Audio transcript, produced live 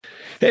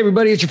Hey,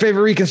 everybody, it's your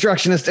favorite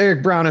reconstructionist,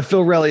 Eric Brown and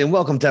Phil Relly, and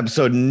welcome to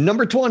episode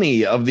number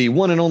 20 of the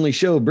one and only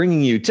show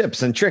bringing you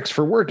tips and tricks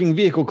for working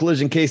vehicle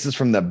collision cases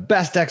from the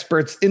best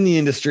experts in the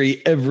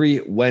industry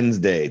every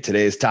Wednesday.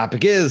 Today's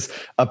topic is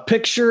a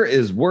picture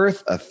is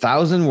worth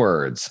 1,000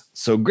 words.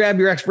 So grab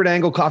your expert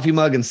angle coffee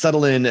mug and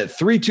settle in at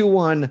 3, 2,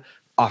 1,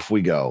 off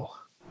we go.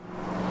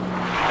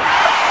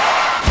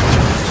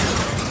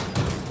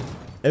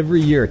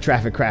 Every year,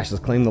 traffic crashes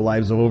claim the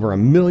lives of over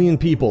 1 million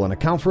people and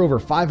account for over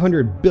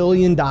 $500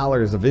 billion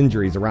of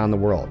injuries around the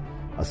world.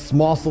 A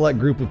small select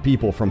group of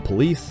people, from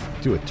police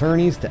to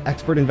attorneys to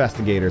expert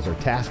investigators, are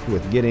tasked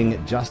with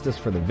getting justice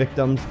for the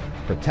victims,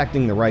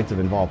 protecting the rights of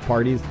involved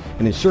parties,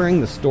 and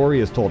ensuring the story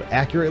is told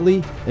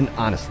accurately and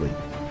honestly.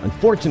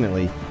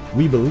 Unfortunately,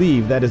 we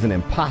believe that is an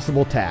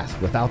impossible task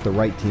without the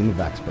right team of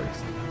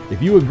experts.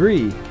 If you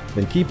agree,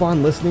 then keep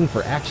on listening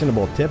for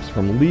actionable tips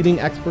from leading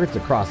experts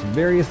across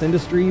various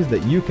industries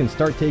that you can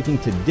start taking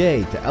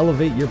today to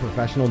elevate your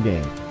professional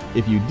game.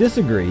 If you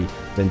disagree,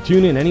 then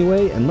tune in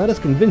anyway and let us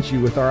convince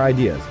you with our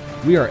ideas.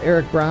 We are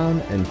Eric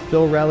Brown and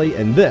Phil Relly,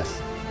 and this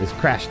is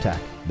Crash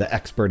Tech, the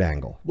Expert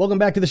Angle. Welcome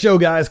back to the show,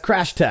 guys.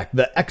 Crash Tech,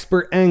 the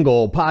Expert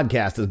Angle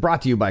podcast is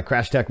brought to you by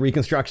Crash Tech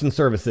Reconstruction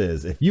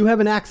Services. If you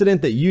have an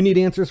accident that you need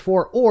answers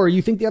for, or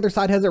you think the other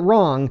side has it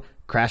wrong,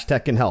 Crash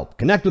Tech can help.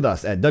 Connect with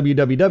us at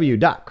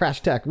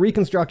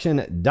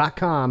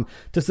www.crashtechreconstruction.com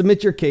to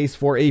submit your case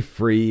for a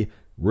free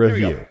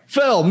review.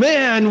 Phil,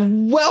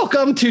 man,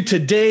 welcome to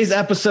today's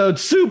episode.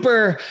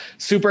 Super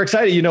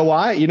excited. You know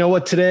why? You know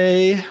why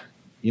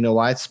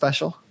it's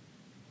special?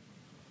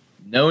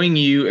 Knowing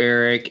you,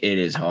 Eric, it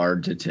is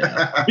hard to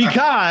tell.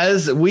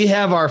 Because we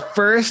have our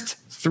first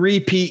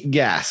three-peat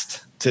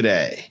guest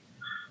today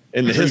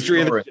in the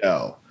history of the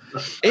show.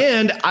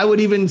 And I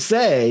would even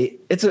say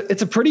it's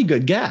a pretty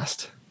good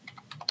guest.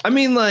 I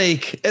mean,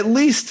 like, at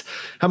least,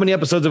 how many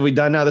episodes have we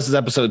done now? This is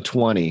episode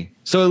 20.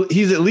 So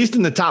he's at least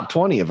in the top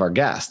 20 of our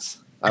guests,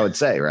 I would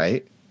say,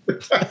 right?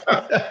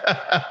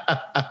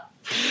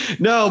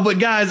 No, but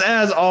guys,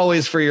 as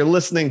always, for your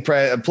listening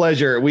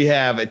pleasure, we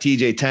have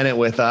TJ Tennant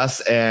with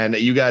us, and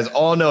you guys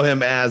all know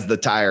him as the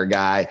tire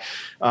guy.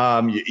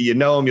 You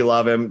know him, you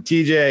love him.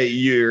 TJ,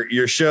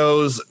 your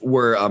shows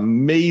were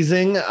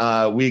amazing.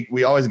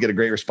 We always get a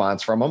great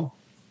response from them,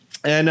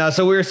 and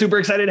so we were super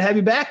excited to have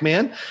you back,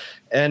 man.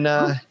 And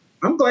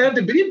I'm glad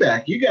to be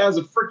back. You guys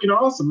are freaking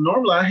awesome.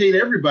 Normally, I hate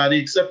everybody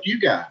except you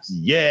guys.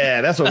 Yeah,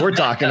 that's what we're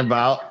talking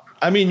about.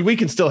 I mean, we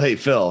can still hate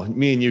Phil.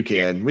 Me and you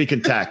can. We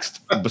can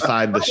text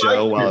beside the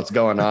show while it's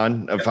going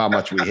on of how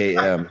much we hate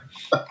him.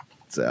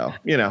 So,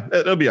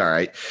 it'll be all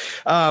right.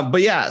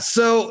 But yeah,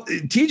 so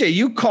TJ,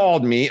 you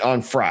called me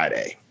on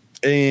Friday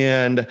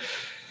and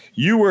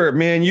you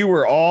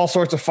were all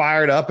sorts of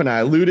fired up, and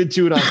I alluded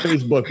to it on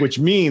Facebook, which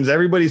means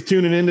everybody's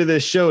tuning into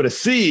this show to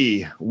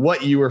see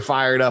what you were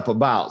fired up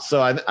about.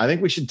 So I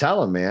think we should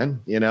tell them, man.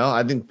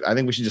 I think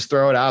we should just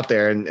throw it out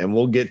there and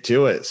we'll get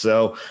to it.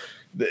 So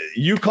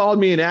you called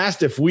me and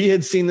asked if we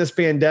had seen this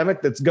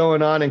pandemic that's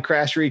going on in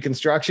crash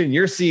reconstruction.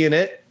 You're seeing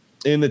it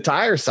in the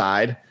tire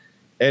side,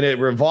 and it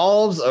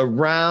revolves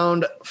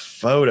around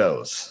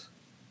photos.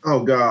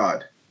 Oh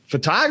God.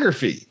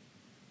 Photography.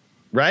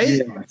 Right?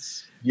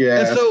 Yes.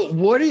 Yeah. And so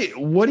what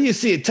do you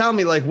see? Tell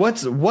me, like,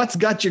 what's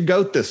got your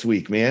goat this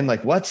week, man?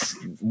 Like, what's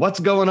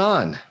going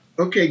on?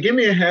 Okay, give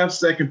me a half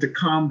second to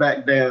calm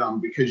back down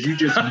because you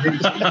just I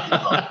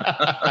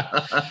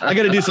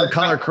got to do some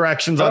color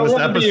corrections on this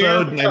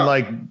episode, and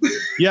I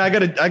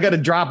got to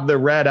drop the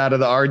red out of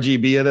the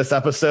RGB of this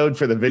episode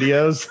for the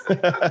videos.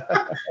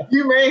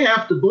 You may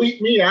have to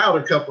bleep me out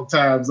a couple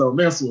times on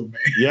this one, man.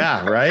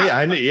 Yeah,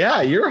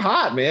 right. You're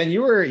hot, man.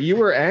 You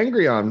were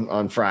angry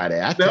on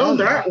Friday.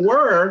 Still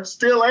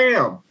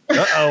am.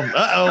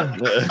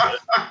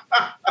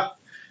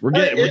 We're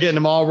getting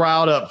them all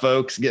riled up,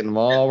 folks. Getting them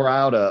all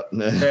riled up.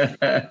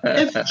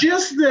 It's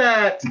just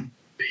that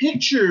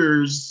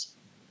pictures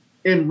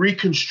in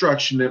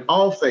reconstruction in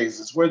all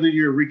phases, whether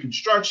you're a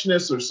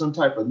reconstructionist or some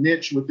type of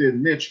niche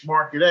within niche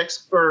market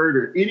expert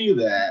or any of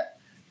that,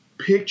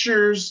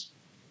 pictures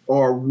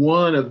are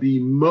one of the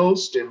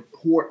most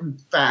important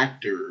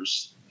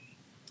factors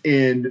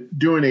in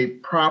doing a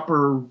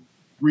proper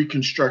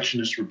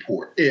reconstructionist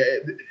report.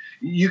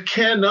 You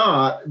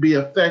cannot be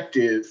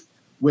effective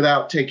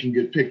without taking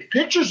good pictures.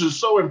 Pictures are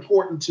so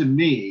important to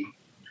me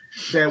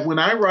that when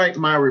I write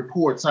my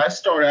reports, I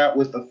start out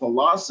with the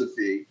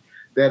philosophy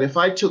that if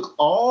I took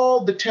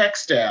all the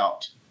text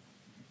out,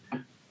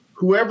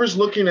 whoever's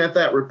looking at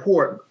that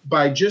report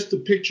by just the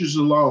pictures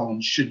alone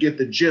should get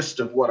the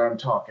gist of what I'm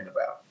talking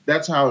about.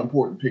 That's how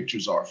important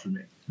pictures are for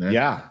me.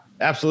 Yeah,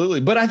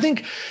 absolutely. But I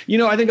think a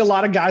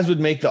lot of guys would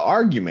make the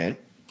argument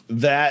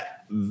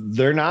that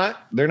they're not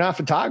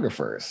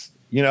photographers.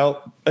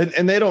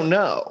 And they don't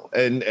know.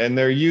 And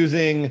they're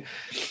using,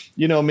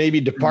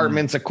 maybe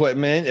department's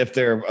equipment if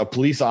they're a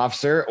police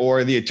officer,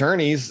 or the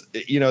attorneys,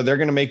 they're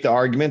going to make the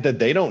argument that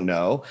they don't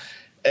know,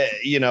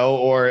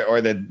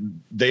 or that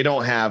they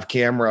don't have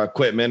camera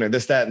equipment or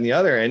this, that, and the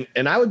other.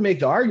 And I would make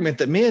the argument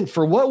that, man,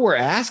 for what we're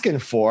asking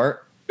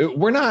for,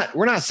 we're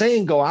not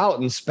saying go out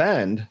and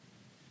spend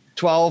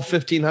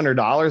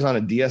 $1,200-$1,500 on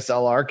a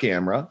DSLR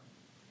camera.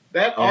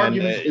 That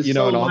argument is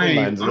so and all the lame.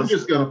 lenses. I'm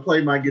just going to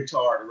play my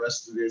guitar the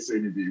rest of this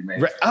interview,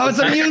 man. Oh, it's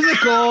a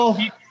musical.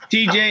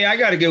 TJ, I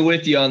got to go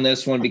with you on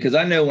this one because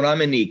I know when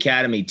I'm in the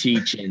academy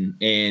teaching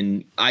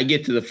and I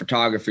get to the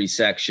photography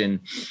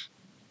section,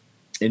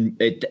 and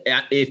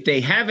if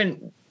they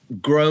haven't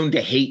grown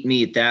to hate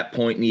me at that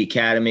point in the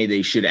academy,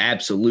 they should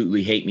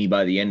absolutely hate me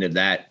by the end of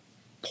that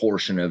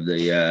portion of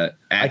the.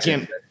 I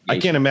can't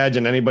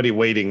imagine anybody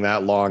waiting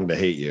that long to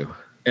hate you.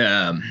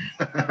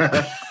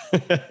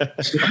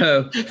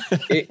 So,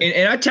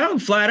 and I tell them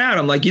flat out,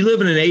 I'm like, you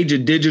live in an age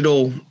of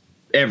digital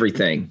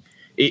everything.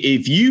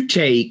 If you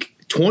take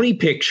 20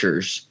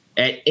 pictures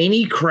at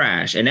any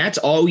crash and that's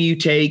all you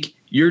take,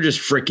 you're just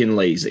freaking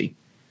lazy.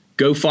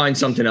 Go find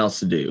something else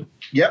to do.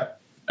 Yep.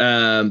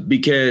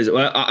 Because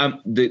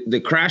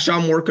the crash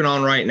I'm working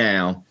on right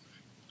now,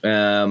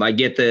 I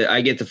get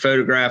the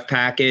photograph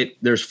packet.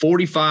 There's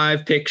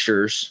 45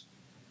 pictures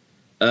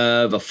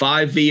of a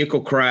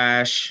 5-vehicle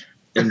crash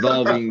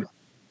involving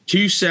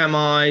 2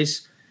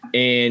 semis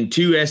and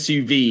 2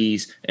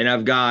 SUVs, and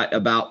I've got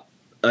about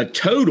a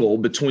total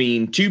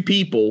between 2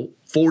 people,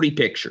 40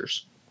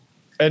 pictures.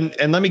 And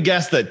let me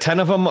guess that 10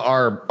 of them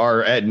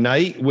are at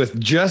night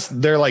with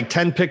they're like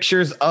 10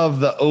 pictures of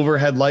the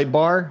overhead light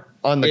bar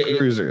on the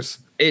cruisers.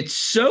 It's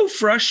so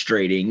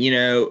frustrating,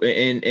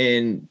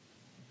 and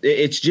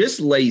it's just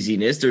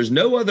laziness. There's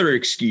no other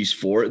excuse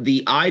for it.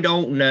 The I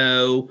don't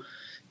know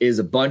is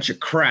a bunch of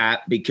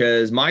crap,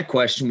 because my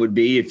question would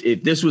be,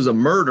 if this was a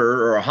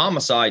murder or a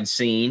homicide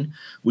scene,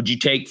 would you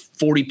take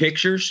 40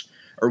 pictures?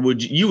 Or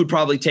would you would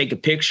probably take a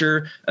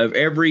picture of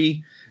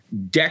every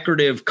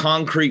decorative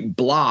concrete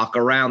block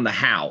around the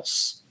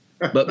house.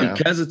 But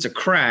because it's a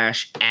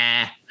crash,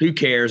 who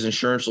cares?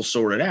 Insurance will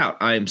sort it out.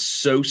 I am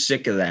so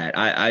sick of that.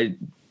 I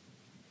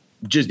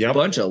just a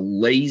bunch of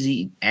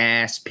lazy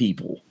ass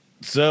people.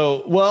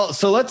 So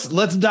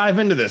let's dive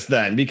into this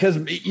then, because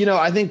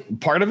I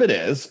think part of it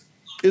is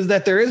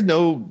that there is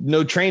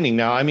no training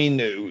now. I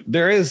mean,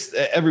 there is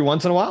every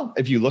once in a while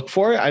if you look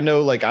for it. I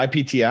know like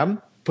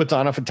IPTM puts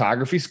on a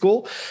photography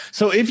school.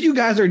 So if you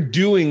guys are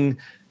doing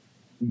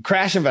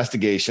crash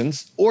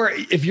investigations, or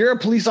if you're a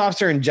police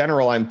officer in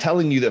general, I'm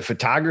telling you that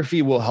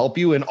photography will help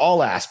you in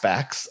all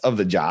aspects of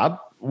the job.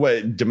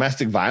 What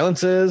domestic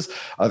violence is,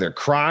 other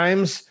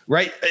crimes,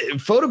 right?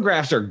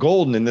 Photographs are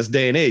golden in this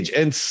day and age.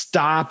 And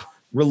stop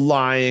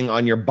relying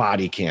on your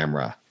body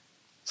camera.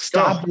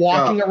 Stop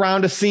walking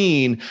around a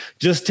scene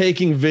just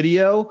taking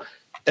video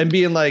and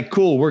being like,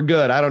 cool, we're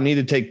good. I don't need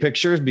to take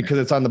pictures because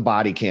it's on the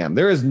body cam.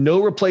 There is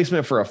no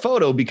replacement for a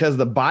photo because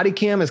the body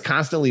cam is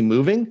constantly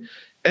moving.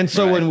 And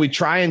so when we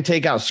try and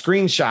take out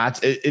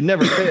screenshots, it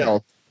never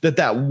fails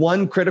that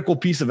one critical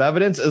piece of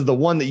evidence is the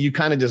one that you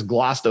kind of just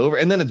glossed over,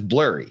 and then it's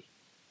blurry.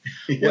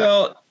 Yeah.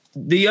 Well,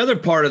 the other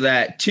part of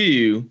that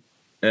too,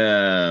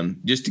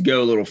 just to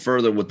go a little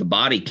further with the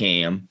body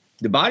cam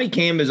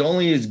is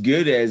only as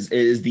good as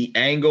the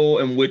angle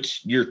in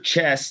which your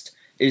chest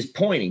is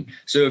pointing.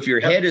 So if your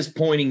head is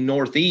pointing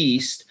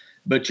northeast,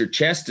 but your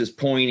chest is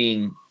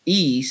pointing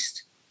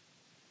east,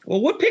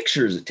 well, what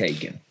picture is it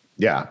taking?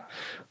 Yeah.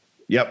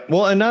 Yep.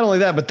 Well, and not only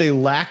that, but they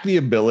lack the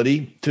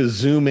ability to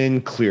zoom in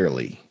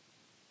clearly.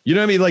 You know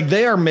what I mean? Like,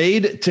 they are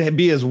made to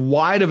be as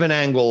wide of an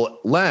angle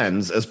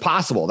lens as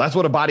possible. That's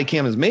what a body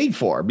cam is made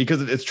for,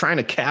 because it's trying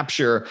to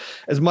capture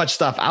as much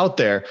stuff out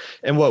there.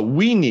 And what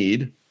we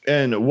need,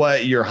 and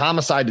what your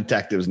homicide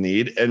detectives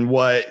need, and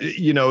what,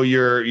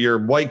 your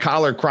white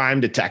collar crime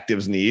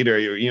detectives need, or,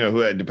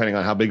 who, depending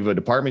on how big of a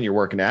department you're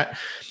working at,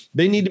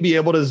 they need to be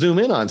able to zoom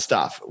in on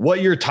stuff.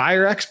 What your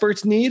tire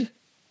experts need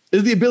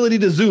is the ability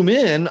to zoom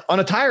in on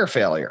a tire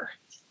failure.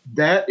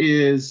 That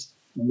is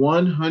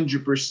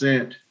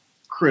 100%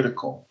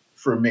 critical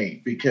for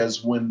me,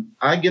 because when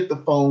I get the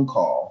phone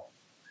call,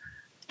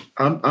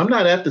 I'm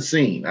not at the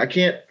scene.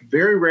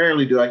 Very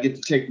rarely do I get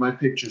to take my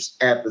pictures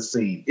at the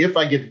scene, if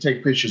I get to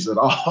take pictures at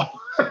all.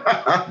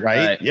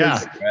 Right.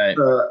 Yeah. Right.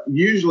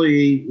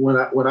 Usually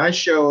when I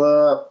show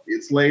up,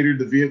 it's later.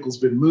 The vehicle's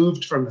been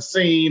moved from the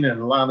scene,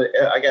 and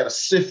I got to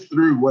sift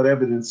through what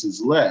evidence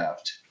is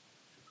left.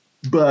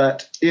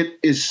 But it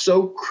is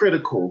so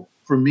critical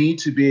for me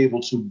to be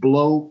able to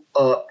blow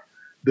up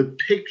the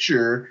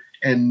picture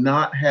and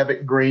not have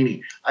it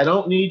grainy. I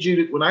don't need you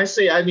to, when I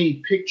say I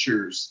need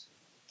pictures,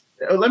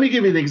 let me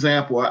give you an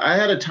example. I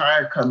had a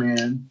tire come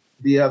in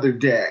the other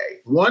day,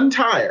 one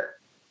tire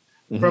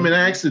from an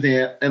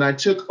accident, and I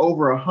took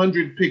over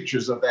 100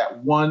 pictures of that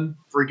one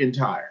freaking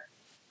tire.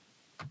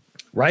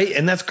 Right.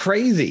 And that's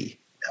crazy.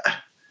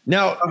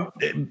 Now,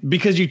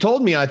 because you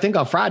told me, I think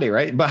on Friday,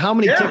 right? But how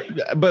many,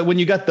 but when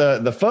you got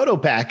the photo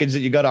package that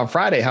you got on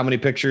Friday, how many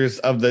pictures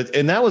of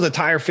and that was a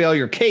tire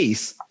failure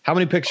case. How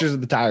many pictures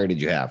of the tire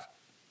did you have?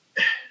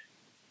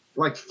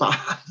 Like 5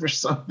 or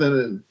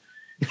something.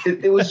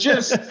 And it was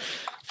just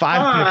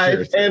five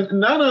pictures. And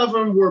none of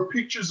them were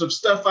pictures of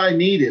stuff I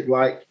needed,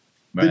 like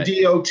the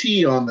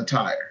DOT on the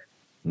tire.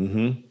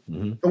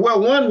 Well,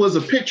 one was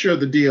a picture of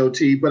the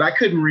DOT, but I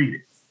couldn't read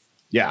it.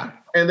 Yeah.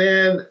 And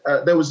then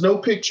there was no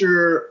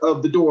picture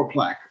of the door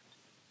placard.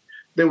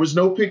 There was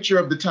no picture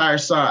of the tire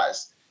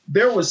size.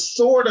 There was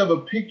sort of a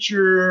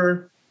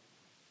picture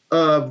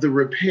of the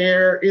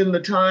repair in the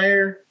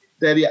tire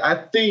that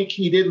I think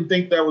he didn't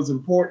think that was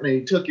important and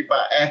he took it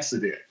by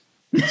accident.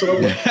 So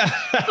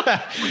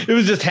it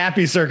was just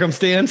happy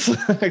circumstance.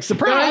 Like,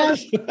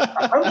 surprise.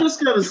 I'm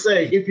just going to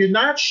say, if you're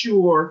not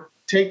sure,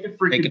 take the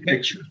freaking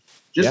picture.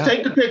 Just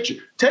take the picture.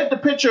 Take the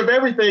picture of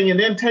everything and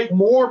then take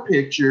more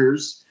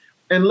pictures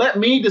and let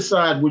me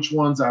decide which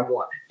ones I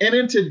want. And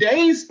in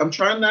today's, I'm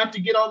trying not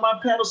to get on my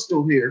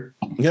pedestal here,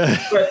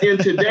 but in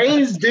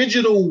today's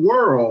digital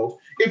world,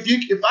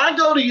 if I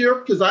go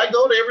to because I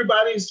go to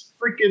everybody's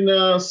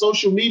freaking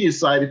social media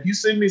site. If you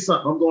send me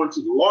something, I'm going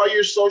to the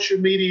lawyer's social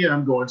media.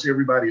 I'm going to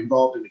everybody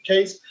involved in the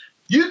case.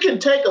 You can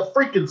take a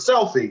freaking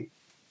selfie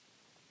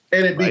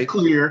and it be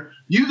clear.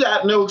 You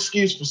got no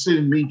excuse for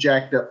sending me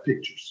jacked up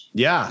pictures.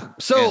 Yeah.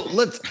 So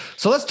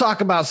let's talk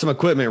about some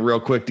equipment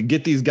real quick to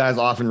get these guys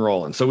off and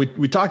rolling. So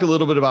we talked a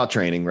little bit about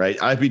training, right?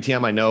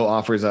 IFBTM, I know,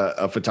 offers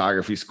a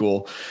photography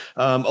school.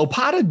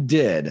 Opata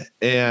did.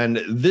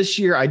 And this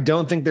year, I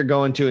don't think they're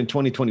going to in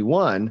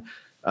 2021.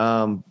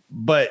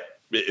 But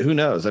who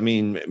knows? I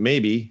mean,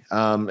 maybe.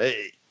 I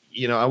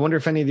wonder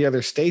if any of the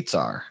other states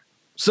are.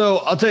 So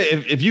I'll tell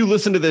you, if you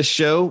listen to this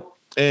show,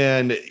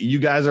 and you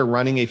guys are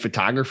running a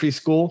photography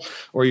school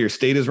or your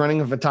state is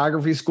running a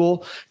photography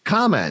school,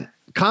 comment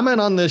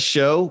on this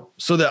show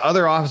so that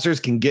other officers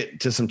can get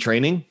to some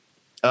training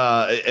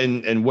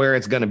and where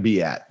it's going to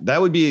be at.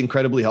 That would be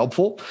incredibly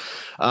helpful.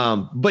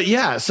 But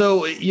yeah,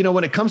 so,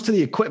 when it comes to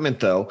the equipment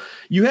though,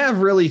 you have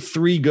really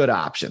three good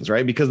options,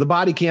 right? Because the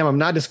body cam, I'm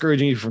not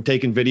discouraging you from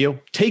taking video.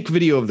 Take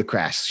video of the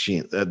crash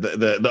scene,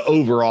 the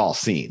overall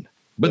scene,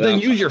 but then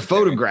use your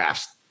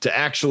photographs to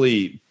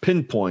actually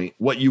pinpoint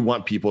what you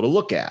want people to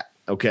look at.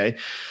 Okay.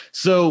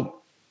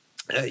 So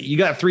you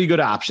got three good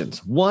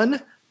options.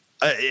 One,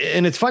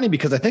 and it's funny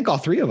because I think all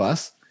three of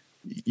us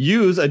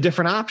use a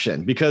different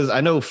option, because I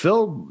know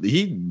Phil,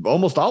 he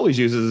almost always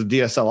uses a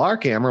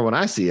DSLR camera when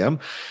I see him.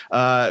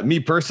 Me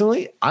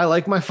personally, I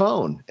like my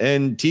phone,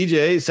 and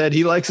TJ said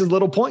he likes his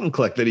little point and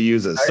click that he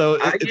uses. So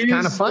it's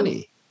kind of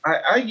funny.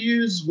 I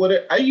use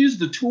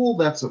the tool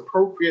that's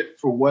appropriate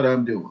for what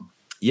I'm doing.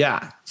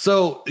 Yeah.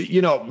 So,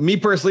 me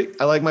personally,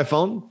 I like my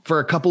phone for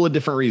a couple of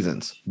different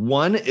reasons.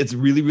 One, it's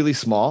really, really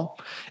small,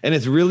 and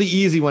it's really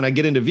easy when I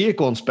get into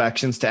vehicle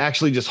inspections to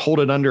actually just hold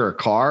it under a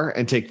car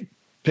and take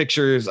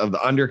pictures of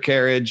the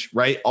undercarriage,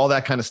 right? All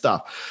that kind of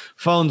stuff.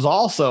 Phones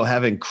also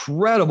have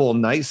incredible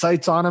night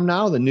sights on them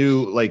now. The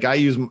new, I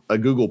use a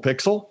Google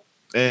Pixel,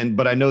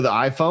 but I know the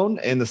iPhone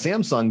and the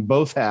Samsung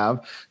both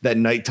have that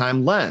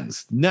nighttime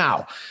lens.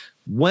 Now,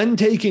 when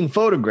taking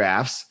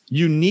photographs,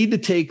 you need to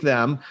take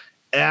them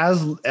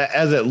as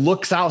it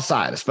looks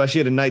outside,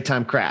 especially at a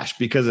nighttime crash,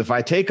 because if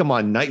I take them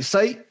on night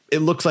sight, it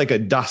looks like a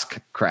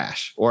dusk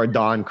crash or a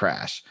dawn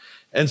crash.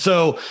 And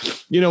so,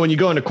 when you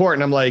go into court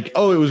and I'm like,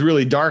 oh, it was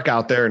really dark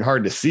out there and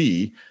hard to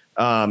see,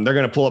 they're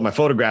going to pull up my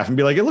photograph and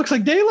be like, it looks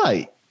like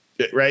daylight,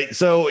 right?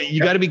 So you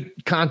got to be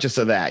conscious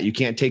of that. You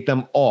can't take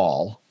them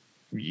all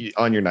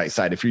on your night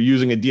sight. If you're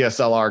using a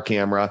DSLR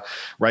camera,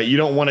 right, you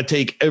don't want to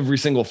take every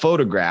single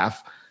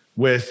photograph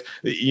with,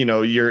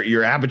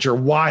 your aperture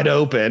wide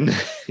open,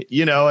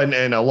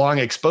 and a long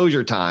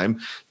exposure time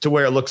to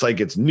where it looks like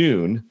it's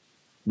noon,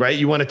 right?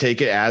 You want to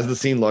take it as the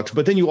scene looks,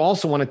 but then you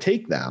also want to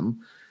take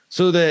them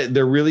so that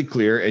they're really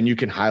clear and you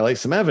can highlight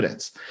some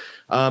evidence.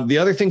 The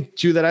other thing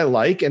too that I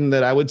like and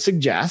that I would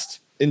suggest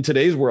in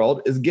today's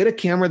world is get a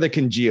camera that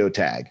can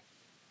geotag.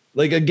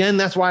 Again,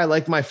 that's why I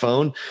like my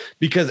phone,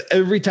 because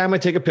every time I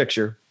take a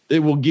picture, it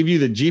will give you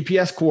the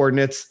GPS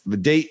coordinates, the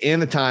date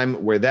and the time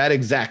where that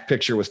exact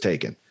picture was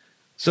taken.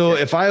 So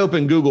if I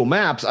open Google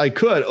Maps, I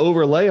could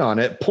overlay on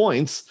it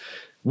points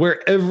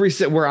where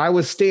I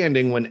was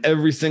standing when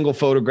every single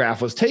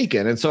photograph was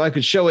taken. And so I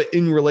could show it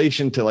in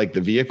relation to the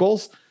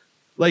vehicles.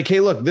 Hey,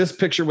 look, this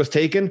picture was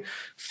taken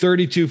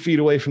 32 feet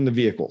away from the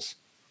vehicles,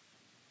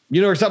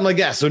 or something like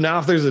that. So now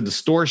if there's a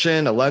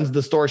distortion, a lens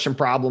distortion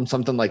problem,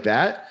 something like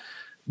that,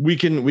 we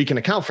can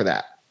account for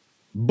that.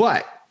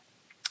 But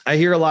I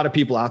hear a lot of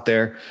people out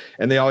there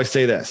and they always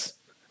say this,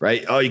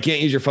 right? Oh, you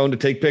can't use your phone to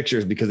take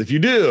pictures because if you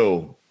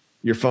do,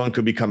 your phone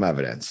could become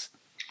evidence.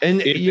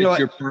 And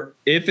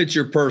if it's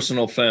your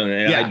personal phone,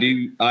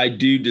 and I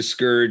do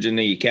discourage in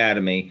the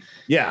academy.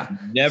 Yeah.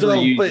 Never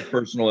use your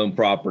personal own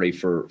property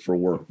for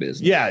work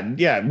business.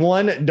 Yeah.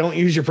 One, don't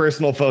use your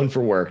personal phone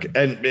for work.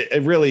 And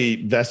it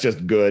really, that's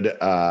just good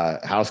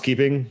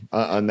housekeeping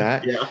on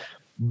that. Yeah.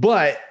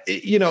 But,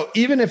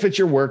 even if it's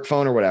your work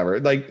phone or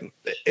whatever,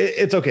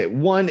 it's okay.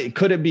 One,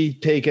 could it be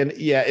taken?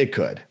 Yeah, it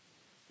could.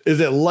 Is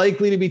it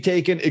likely to be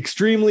taken?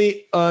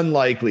 Extremely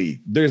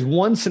unlikely. There's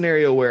one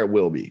scenario where it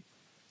will be.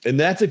 And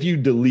that's if you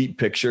delete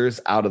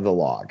pictures out of the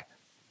log.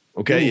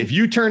 Okay. Ooh. If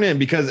you turn in,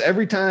 because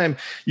every time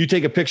you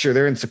take a picture,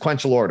 they're in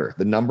sequential order,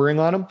 the numbering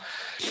on them.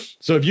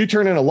 So if you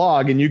turn in a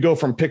log and you go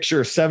from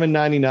picture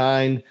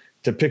 799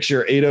 to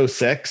picture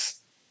 806,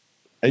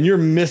 and you're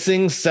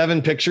missing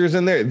 7 pictures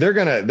in there, they're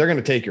going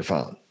to take your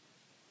phone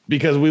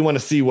because we want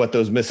to see what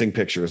those missing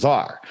pictures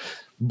are.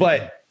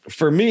 But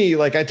for me,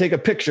 like I take a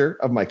picture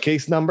of my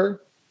case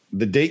number,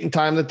 the date and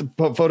time that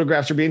the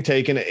photographs are being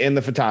taken, and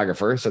the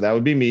photographer. So that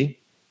would be me.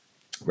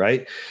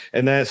 Right.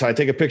 And then so I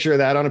take a picture of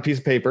that on a piece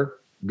of paper,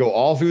 go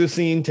all through the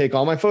scene, take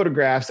all my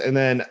photographs. And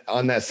then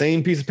on that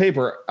same piece of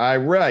paper, I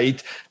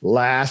write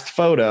last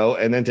photo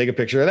and then take a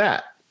picture of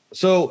that.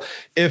 So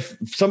if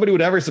somebody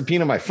would ever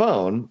subpoena my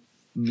phone,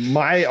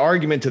 my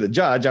argument to the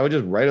judge, I would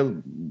just write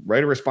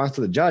a response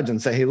to the judge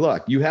and say, hey,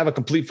 look, you have a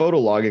complete photo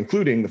log,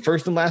 including the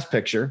first and last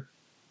picture.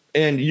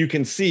 And you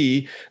can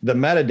see the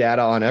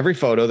metadata on every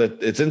photo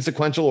that it's in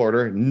sequential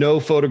order. No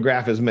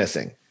photograph is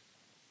missing.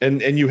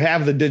 And you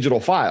have the digital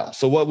file.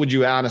 So what would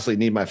you honestly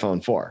need my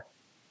phone for?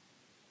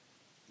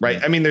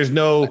 Right. I mean, there's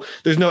no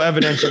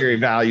evidentiary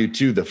value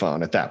to the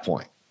phone at that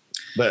point.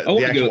 But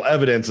the actual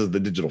evidence is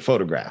the digital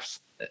photographs.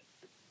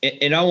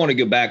 And I want to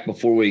go back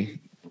before we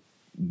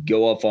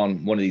go off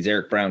on one of these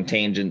Eric Brown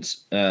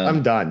tangents.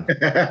 I'm done.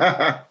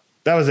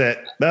 That was it.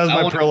 That was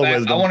my pearl of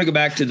wisdom. I want to go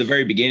back to the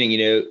very beginning. You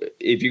know,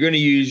 if you're going to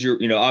use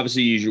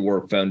obviously use your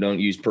work phone, don't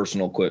use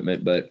personal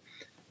equipment, but,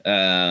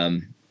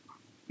 and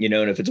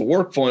if it's a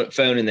work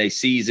phone and they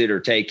seize it or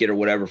take it or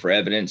whatever for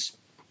evidence,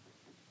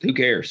 who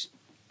cares?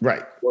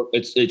 Right.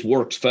 It's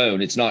work's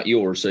phone. It's not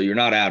yours. So you're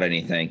not out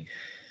anything.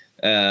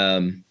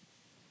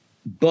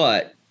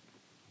 But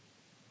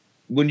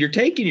when you're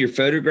taking your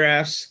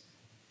photographs,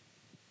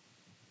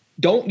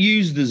 don't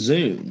use the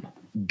zoom.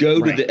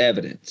 Go to the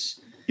evidence.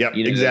 Yep,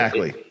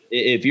 exactly.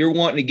 If you're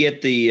wanting to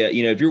get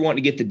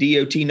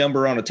the DOT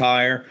number on a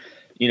tire,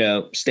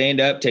 stand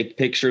up, take a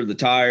picture of the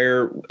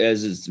tire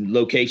as its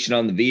location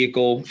on the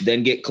vehicle,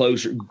 then get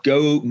closer,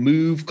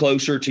 move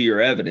closer to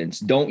your evidence.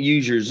 Don't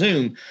use your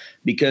zoom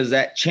because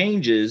that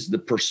changes the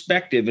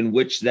perspective in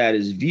which that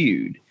is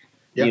viewed.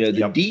 Yep.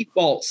 The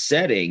default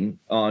setting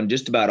on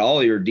just about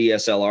all your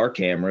DSLR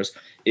cameras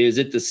is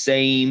at the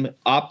same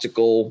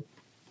optical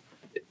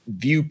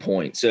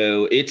viewpoint.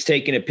 So it's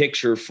taking a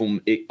picture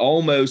from it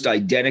almost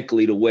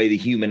identically to the way the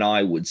human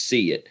eye would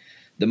see it.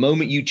 The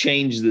moment you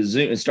change the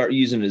zoom and start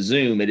using a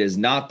zoom, it is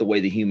not the way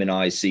the human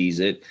eye sees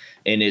it.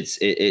 And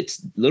it's a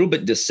little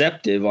bit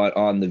deceptive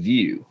on the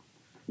view.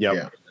 Yep.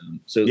 Yeah.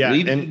 So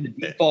leave it in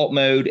the default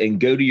mode and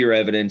go to your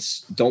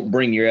evidence. Don't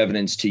bring your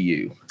evidence to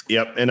you.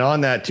 Yep. And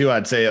on that too,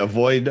 I'd say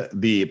avoid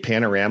the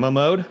panorama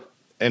mode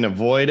and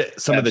avoid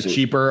some of the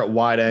cheaper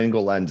wide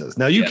angle lenses.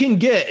 Now you can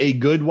get a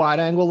good wide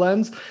angle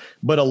lens,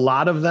 but a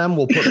lot of them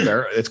will put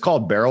it's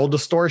called barrel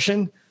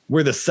distortion,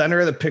 where the center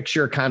of the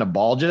picture kind of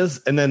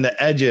bulges and then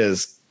the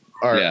edges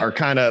are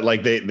kind of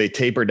like they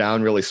taper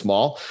down really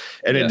small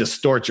and it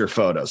distorts your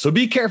photo. So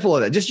be careful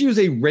of that. Just use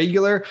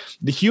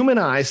the human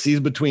eye sees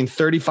between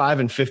 35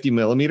 and 50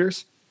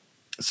 millimeters.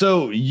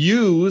 So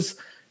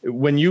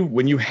when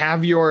you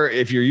have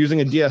if you're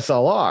using a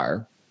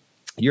DSLR,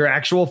 your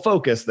actual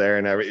focus there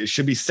and it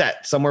should be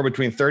set somewhere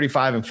between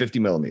 35 and 50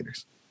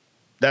 millimeters.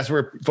 That's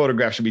where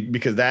photographs should be,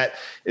 because that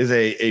is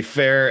a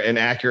fair and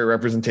accurate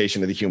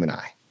representation of the human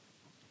eye.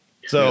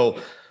 So,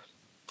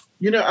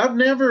 I've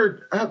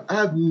never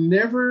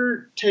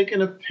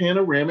taken a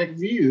panoramic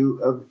view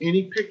of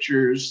any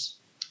pictures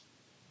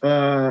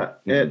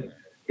at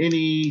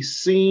any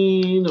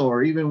scene,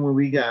 or even when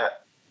we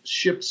got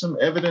shipped some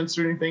evidence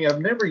or anything. I've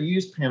never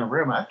used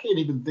panorama. I can't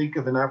even think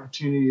of an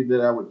opportunity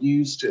that I would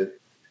use to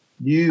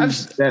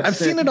use that. I've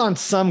seen it on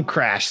some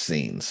crash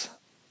scenes,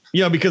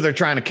 because they're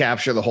trying to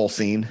capture the whole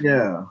scene.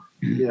 Yeah.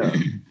 Yeah.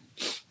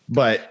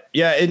 But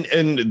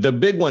and the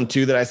big one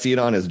too that I see it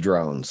on is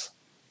drones.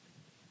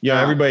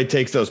 Everybody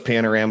takes those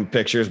panorama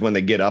pictures when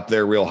they get up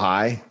there real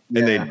high,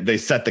 and they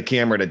set the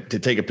camera to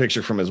take a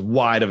picture from as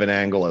wide of an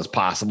angle as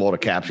possible to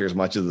capture as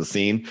much of the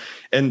scene.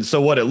 And so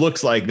what it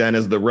looks like then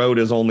is the road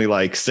is only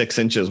like 6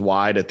 inches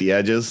wide at the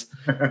edges,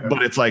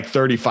 but it's like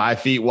 35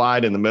 feet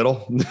wide in the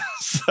middle.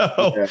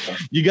 So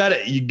you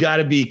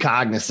gotta be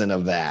cognizant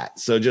of that.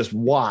 So just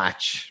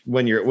watch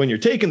when you're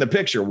taking the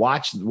picture,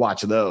 watch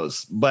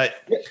those. But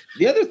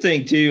the other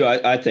thing too,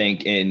 I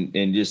think,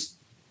 and just,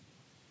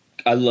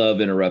 I love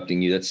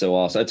interrupting you. That's so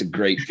awesome. That's a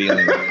great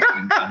feeling.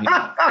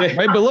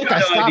 Right, but look, I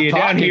stopped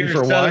talking here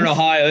for Southern once.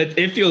 Ohio.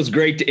 It feels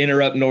great to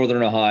interrupt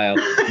Northern Ohio.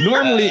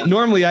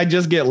 Normally I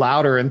just get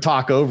louder and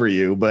talk over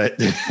you,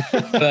 but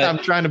I'm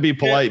trying to be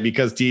polite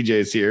because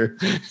TJ's here.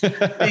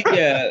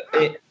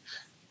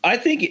 I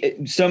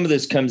think some of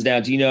this comes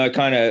down to, I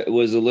kind of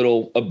was a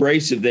little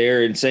abrasive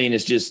there and saying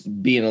it's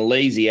just being a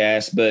lazy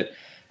ass. But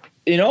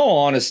in all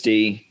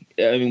honesty,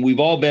 I mean, we've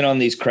all been on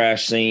these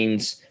crash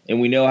scenes. And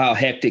we know how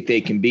hectic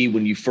they can be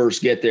when you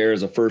first get there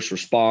as a first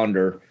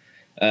responder.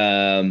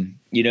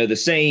 The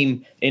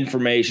same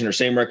information or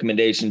same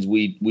recommendations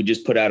we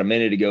just put out a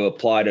minute ago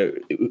apply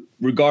to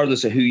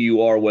regardless of who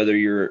you are, whether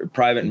you're a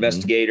private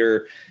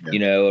investigator, a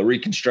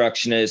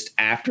reconstructionist,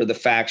 after the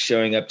fact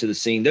showing up to the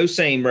scene. Those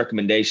same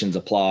recommendations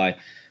apply.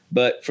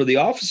 But for the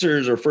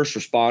officers or first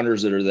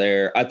responders that are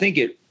there, I think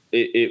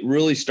it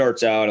really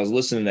starts out. I was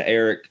listening to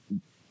Eric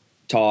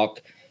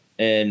talk,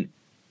 and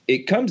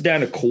it comes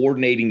down to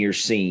coordinating your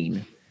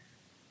scene.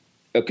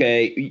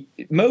 Okay.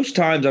 Most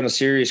times on a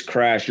serious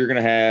crash, you're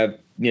going to have,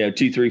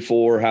 2, 3,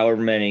 4,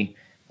 however many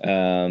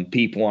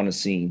people on a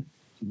scene.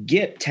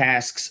 Get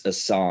tasks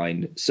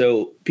assigned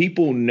so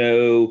people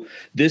know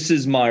this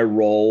is my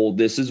role,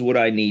 this is what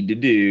I need to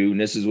do,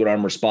 and this is what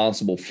I'm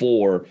responsible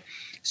for.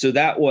 So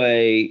that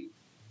way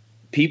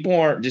people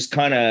aren't just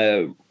kind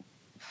of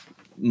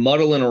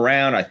muddling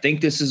around. I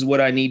think this is what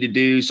I need to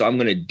do, so I'm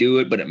going to do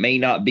it, but it may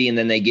not be. And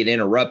then they get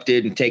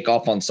interrupted and take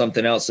off on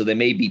something else. So they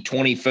may be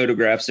 20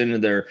 photographs into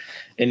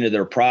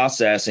their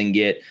process and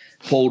get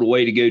pulled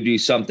away to go do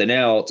something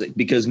else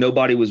because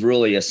nobody was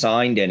really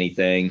assigned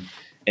anything.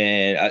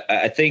 And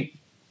I think,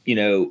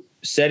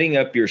 setting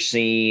up your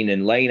scene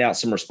and laying out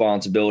some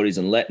responsibilities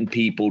and letting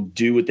people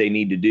do what they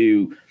need to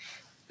do,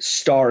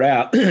 start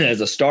out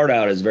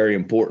is very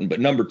important. But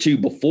number two,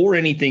 before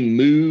anything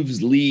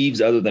moves, leaves,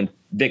 other than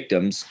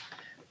victims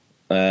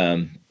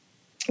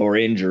or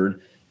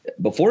injured,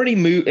 before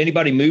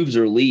anybody moves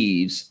or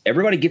leaves,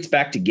 everybody gets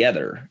back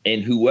together.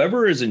 And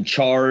whoever is in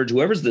charge,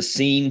 whoever's the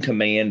scene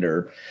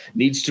commander,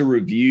 needs to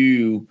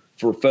review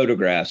the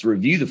photographs.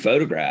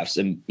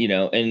 And,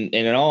 and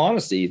in all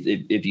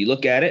honesty, if you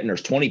look at it and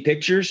there's 20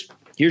 pictures,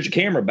 here's your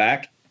camera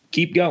back,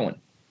 keep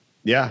going.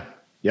 Yeah.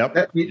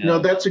 Yep.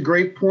 That's a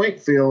great point,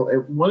 Phil.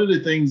 One of the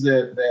things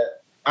that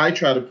I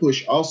try to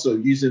push also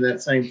using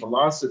that same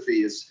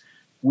philosophy is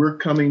we're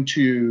coming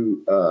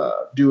to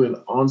do an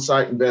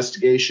on-site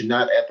investigation,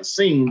 not at the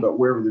scene, but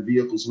wherever the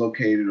vehicle's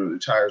located or the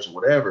tires or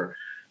whatever.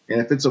 And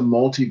if it's a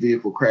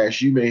multi-vehicle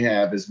crash, you may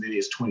have as many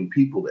as 20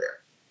 people there.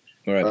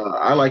 Right.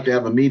 I like to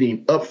have a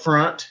meeting up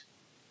front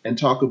and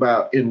talk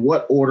about in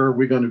what order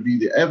we're going to view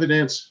the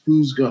evidence,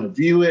 who's going to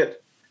view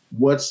it,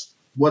 what's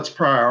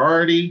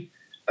priority,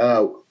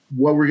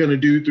 what we're going to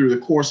do through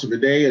the course of a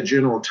day, a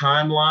general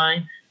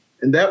timeline.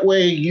 And that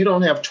way you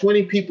don't have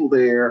 20 people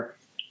there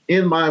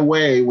in my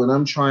way when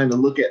I'm trying to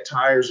look at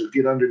tires or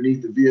get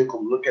underneath the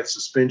vehicle, look at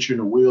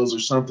suspension or wheels or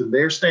something.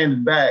 They're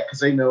standing back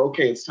because they know,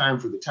 okay, it's time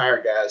for the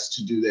tire guys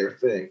to do their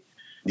thing.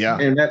 Yeah.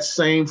 And that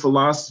same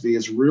philosophy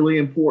is really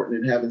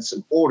important in having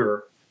some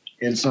order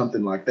in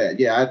something like that.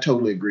 Yeah, I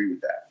totally agree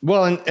with that.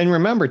 Well, and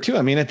remember too,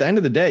 I mean, at the end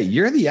of the day,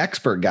 you're the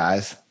expert,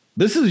 guys.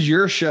 This is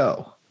your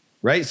show,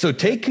 right? So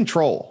take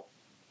control.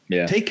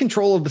 Yeah. Take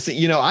control of the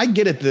scene. I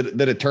get it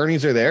that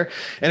attorneys are there,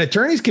 and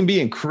attorneys can be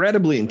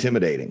incredibly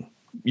intimidating.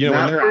 When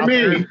they're out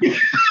there.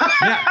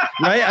 Yeah,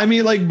 right. I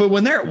mean, but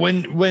when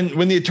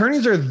the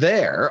attorneys are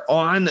there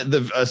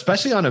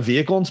especially on a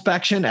vehicle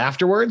inspection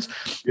afterwards,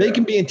 they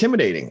can be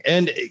intimidating.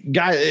 And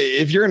guys,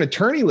 if you're an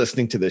attorney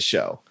listening to this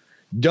show,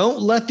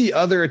 don't let the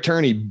other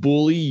attorney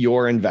bully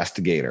your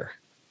investigator.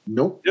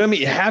 Nope.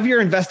 Have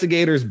your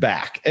investigators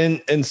back.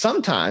 And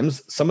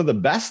sometimes some of the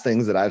best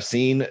things that I've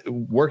seen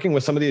working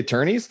with some of the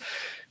attorneys,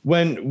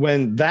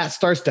 when that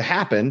starts to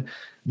happen,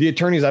 the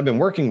attorneys I've been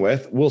working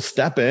with will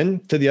step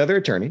in to the other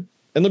attorney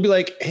and they'll be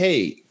like,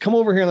 hey, come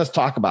over here and let's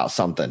talk about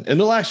something. And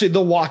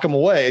they'll walk them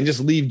away and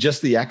just leave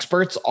just the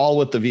experts all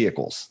with the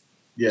vehicles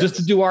just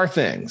to do our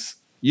things.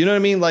 You know what I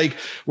mean?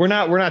 We're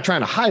not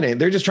trying to hide it.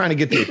 They're just trying to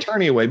get the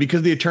attorney away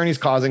because the attorney's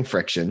causing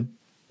friction,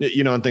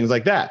 and things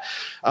like that.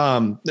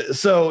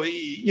 So,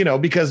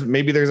 because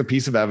maybe there's a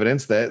piece of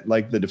evidence that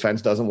the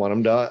defense doesn't want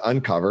them to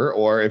uncover,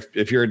 or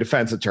if you're a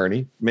defense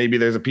attorney, maybe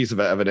there's a piece of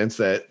evidence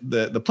that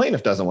the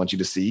plaintiff doesn't want you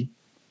to see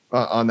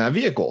on that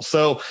vehicle.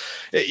 So,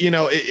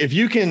 if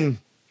you can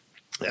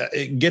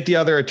get the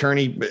other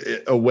attorney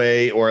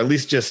away, or at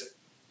least just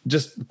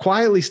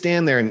quietly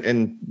stand there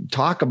and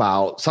talk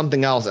about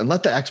something else and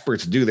let the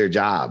experts do their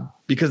job,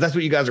 because that's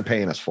what you guys are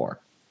paying us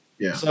for.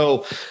 Yeah.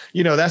 So,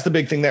 that's the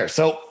big thing there.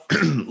 So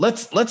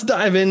let's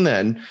dive in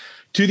then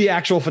to the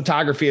actual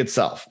photography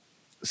itself.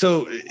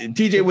 So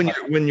TJ,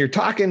 when you're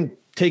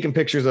taking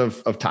pictures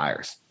of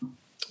tires,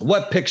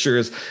 what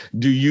pictures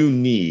do you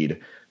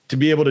need to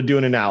be able to do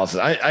an analysis?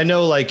 I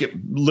know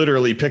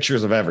literally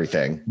pictures of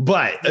everything,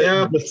 but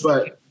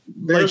but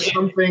there's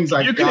some things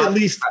you could at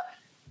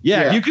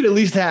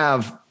least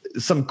have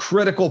some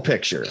critical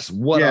pictures.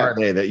 What are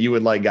they that you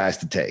would like guys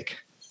to take?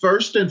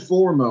 First and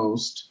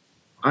foremost,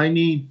 I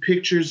need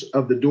pictures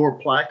of the door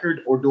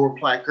placard or door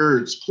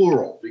placards,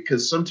 plural,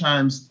 because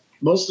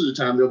most of the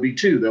time there'll be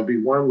two. There'll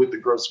be one with the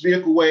gross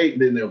vehicle weight,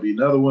 and then there'll be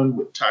another one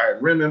with tire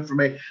and rim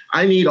information.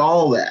 I need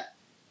all that.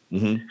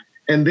 Mm-hmm.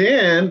 And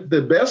then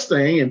the best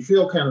thing, and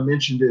Phil kind of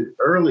mentioned it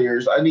earlier,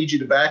 is I need you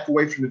to back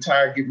away from the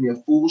tire, give me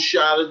a full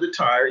shot of the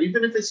tire,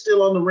 even if it's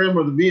still on the rim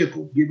of the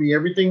vehicle. Give me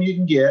everything you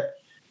can get.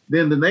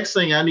 Then the next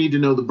thing, I need to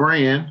know the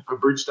brand, a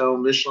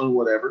Bridgestone, Michelin,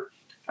 whatever.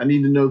 I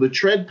need to know the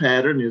tread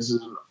pattern. Is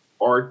it an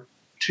R2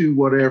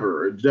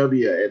 whatever, a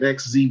W, an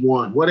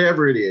XZ1,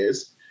 whatever it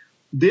is.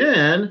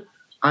 Then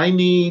I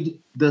need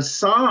the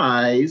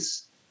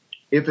size.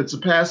 If it's a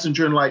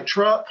passenger and light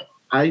truck,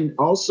 I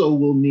also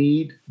will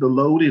need the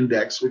load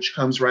index, which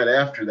comes right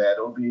after that.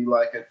 It'll be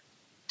like a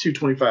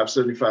 225,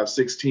 75,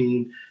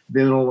 16.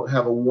 Then it'll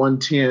have a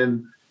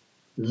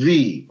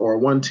 110V or a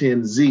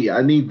 110Z.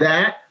 I need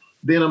that.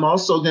 Then I'm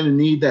also going to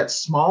need that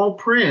small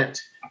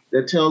print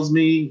that tells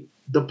me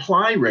the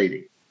ply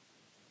rating.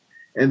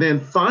 And then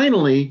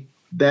finally,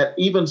 that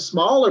even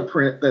smaller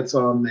print that's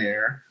on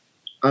there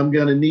I'm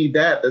going to need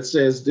that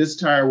says this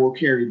tire will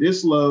carry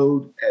this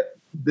load at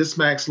this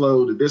max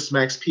load at this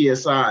max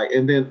PSI.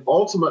 And then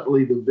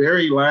ultimately the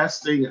very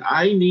last thing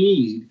I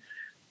need,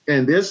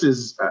 and this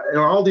is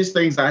all these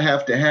things I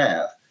have to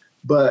have,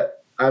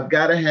 but I've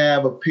got to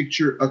have a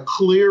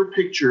clear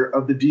picture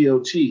of the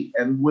DOT.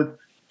 And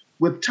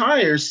with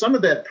tires, some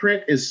of that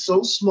print is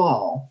so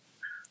small.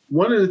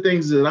 One of the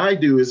things that I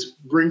do is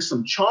bring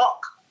some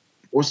chalk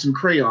or some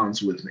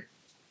crayons with me.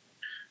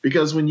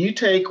 Because when you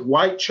take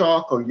white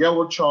chalk or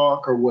yellow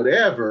chalk or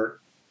whatever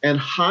and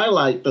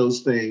highlight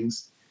those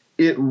things,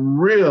 it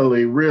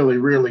really, really,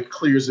 really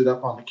clears it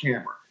up on the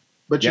camera.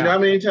 But you know how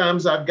many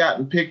times I've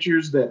gotten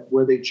pictures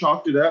where they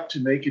chalked it up to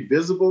make it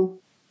visible?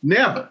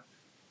 Never,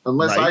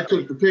 unless I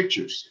took the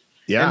pictures.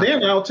 Yeah. And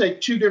then I'll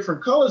take 2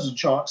 different colors of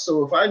chalk.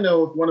 So if I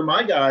know if one of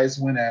my guys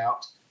went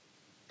out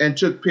and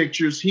took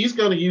pictures, he's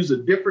going to use a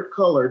different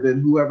color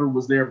than whoever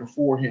was there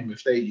before him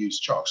if they use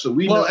chalk. So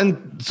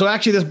and so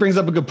actually this brings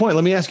up a good point.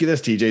 Let me ask you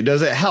this, TJ.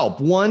 Does it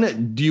help?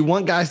 One, do you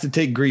want guys to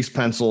take grease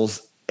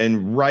pencils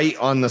and write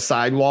on the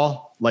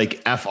sidewall,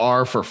 like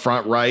FR for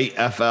front right,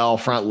 FL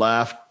front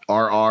left,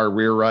 RR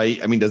rear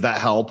right? I mean, does that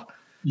help?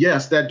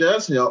 Yes, that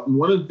does help. And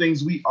one of the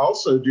things we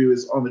also do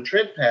is on the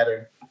tread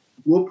pattern,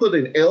 we'll put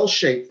an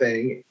L-shaped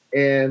thing,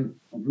 and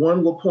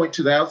one will point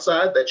to the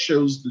outside that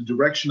shows the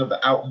direction of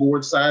the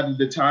outboard side of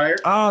the tire.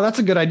 Oh, that's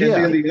a good idea.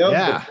 And then the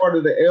other part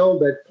of the L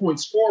that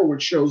points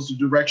forward shows the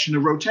direction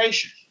of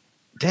rotation.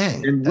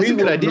 Dang, and that's a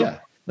good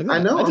idea. I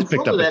know. I'm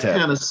full of that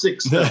kind of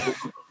sick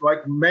stuff,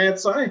 like mad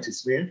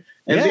scientists, man.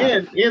 And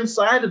then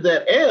inside of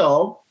that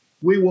L,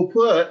 we will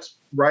put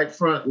right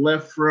front,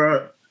 left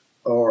front,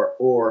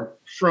 or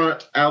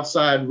front,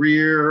 outside,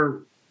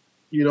 rear,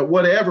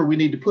 whatever we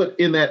need to put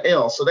in that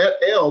L. So that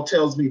L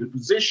tells me the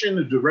position,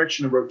 the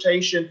direction of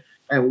rotation,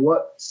 and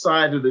what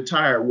side of the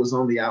tire was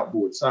on the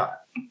outboard side.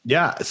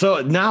 Yeah.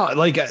 So now,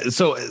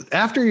 so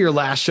after your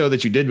last show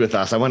that you did with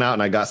us, I went out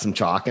and I got some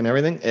chalk and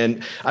everything.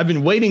 And I've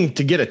been waiting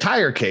to get a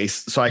tire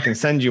case so I can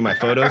send you my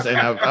photos. And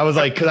I was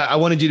like, cause I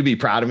wanted you to be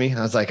proud of me.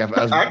 I was like,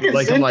 but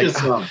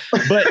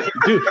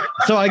dude,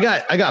 so I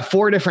got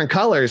 4 different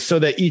colors so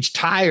that each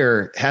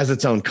tire has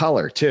its own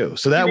color too.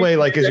 So that way,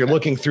 as you're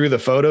looking through the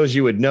photos,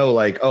 you would know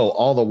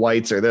all the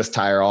whites are this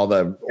tire, all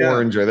the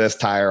orange are this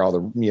tire, all the,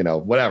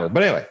 whatever.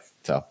 But anyway,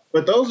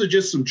 but those are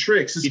just some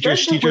tricks.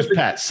 Teacher's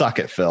pet, suck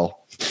it, Phil.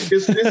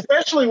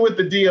 Especially with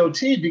the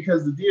DOT,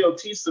 because the DOT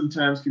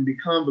sometimes can be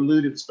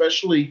convoluted,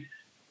 especially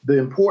the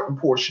important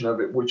portion of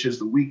it, which is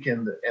the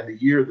weekend and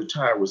the year the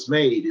tire was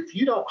made. If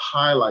you don't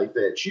highlight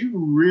that, you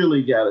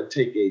really got to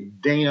take a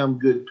damn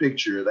good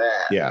picture of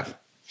that. Yeah.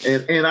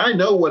 And I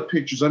know what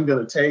pictures I'm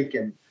going to take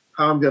and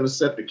how I'm going to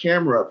set the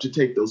camera up to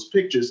take those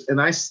pictures.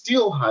 And I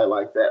still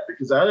highlight that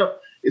because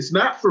it's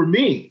not for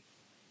me.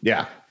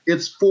 Yeah.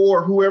 It's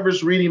for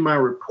whoever's reading my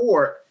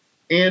report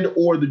and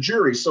or the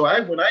jury. So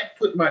when I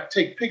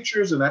take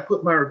pictures and I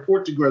put my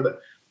report together,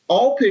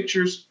 all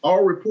pictures,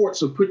 all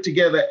reports are put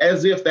together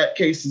as if that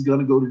case is going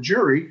to go to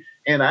jury.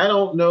 And I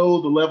don't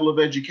know the level of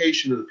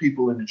education of the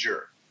people in the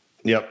jury.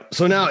 Yep.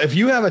 So now if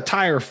you have a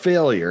tire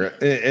failure,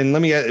 and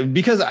let me,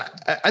 because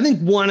I think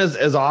one,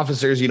 as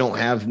officers, you don't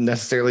have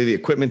necessarily the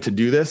equipment to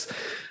do this.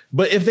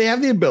 But if they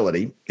have the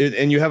ability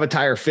and you have a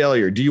tire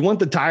failure, do you want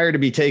the tire to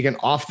be taken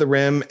off the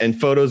rim and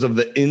photos of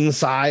the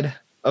inside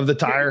of the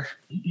tire?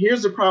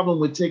 Here's the problem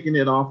with taking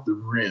it off the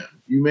rim.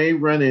 You may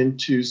run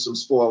into some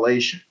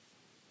spoliation.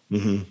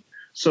 Mm-hmm.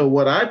 So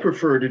what I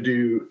prefer to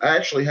do, I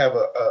actually have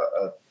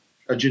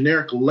a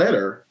generic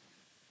letter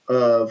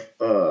of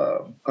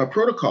a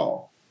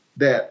protocol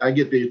that I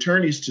get the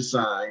attorneys to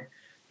sign.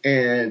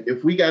 And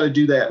if we got to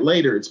do that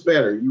later, it's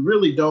better. You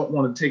really don't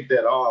want to take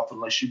that off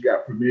unless you've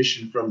got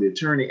permission from the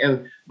attorney.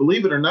 And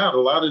believe it or not,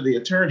 a lot of the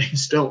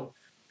attorneys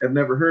have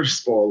never heard of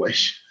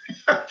spoliation.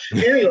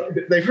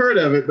 Anyway, they've heard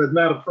of it, but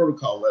not a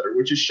protocol letter,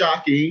 which is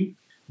shocking.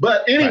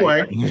 But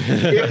anyway,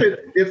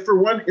 if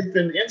in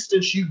an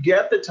instance you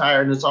get the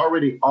tire and it's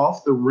already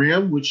off the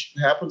rim, which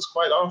happens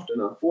quite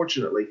often,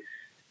 unfortunately,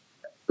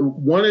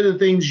 one of the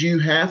things you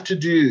have to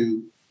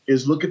do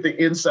is look at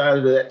the inside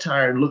of that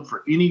tire and look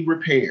for any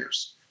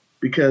repairs,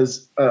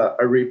 because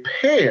a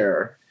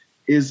repair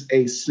is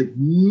a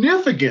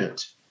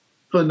significant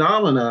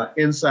phenomena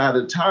inside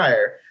a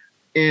tire.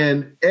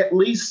 And at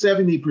least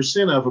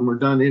 70% of them are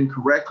done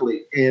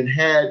incorrectly and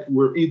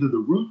were either the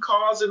root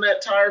cause in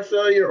that tire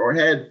failure or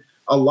had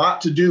a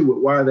lot to do with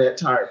why that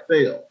tire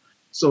failed.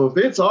 So if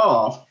it's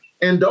off,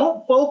 and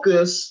don't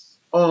focus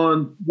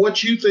on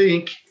what you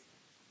think,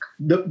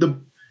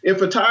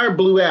 if a tire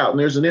blew out and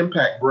there's an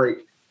impact brake,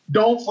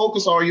 don't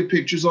focus all your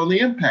pictures on the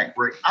impact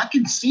brake. I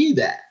can see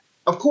that.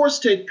 Of course,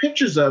 take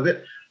pictures of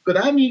it,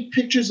 but I need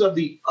pictures of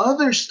the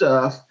other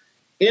stuff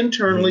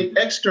internally,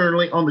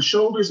 externally, on the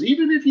shoulders.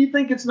 Even if you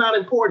think it's not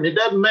important, it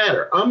doesn't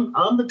matter.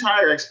 I'm the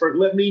tire expert.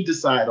 Let me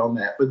decide on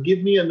that. But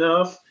give me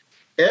enough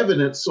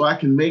evidence so I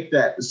can make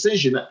that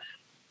decision.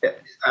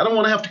 I don't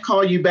want to have to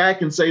call you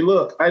back and say,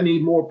 look, I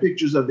need more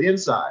pictures of the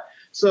inside.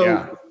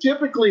 So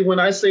typically when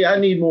I say I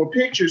need more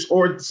pictures,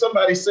 or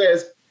somebody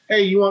says,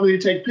 hey, you want me to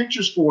take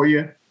pictures for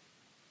you?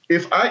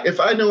 if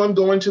I know I'm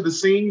going to the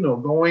scene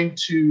or going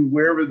to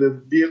wherever the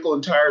vehicle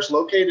and tire is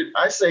located,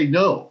 I say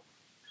no,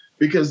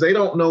 because they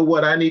don't know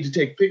what I need to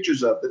take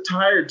pictures of. The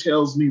tire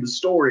tells me the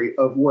story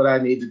of what I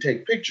need to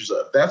take pictures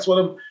of. That's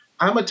what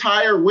I'm a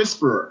tire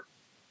whisperer.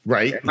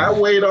 Right. And I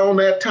wait on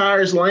that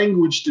tire's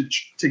language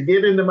to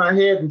get into my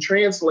head and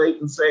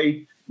translate and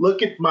say,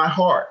 look at my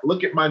heart,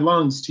 look at my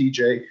lungs,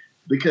 TJ,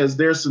 because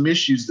there's some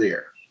issues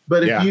there.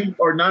 But if you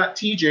are not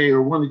TJ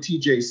or one of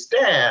TJ's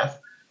staff,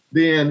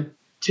 then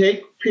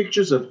take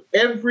pictures of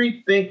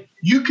everything.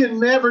 You can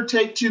never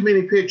take too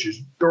many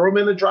pictures. Throw them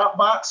in the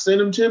Dropbox, send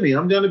them to me.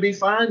 I'm going to be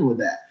fine with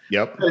that.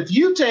 Yep. But if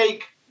you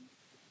take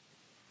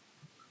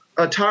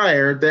a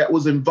tire that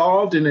was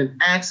involved in an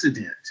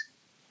accident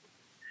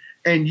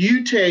and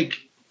you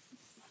take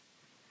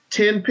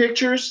 10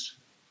 pictures,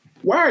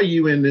 why are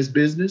you in this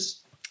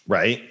business?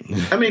 Right.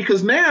 I mean,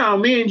 because now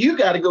me and you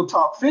got to go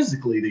talk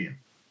physically then.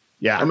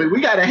 Yeah. I mean, we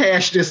got to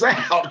hash this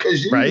out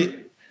because you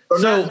are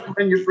not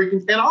doing your freaking.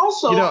 And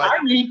also, I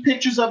need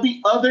pictures of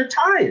the other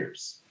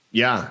tires.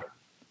 Yeah.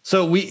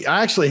 So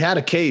I actually had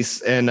a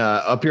case, and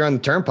up here on the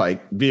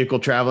turnpike, vehicle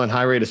traveling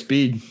high rate of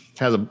speed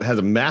has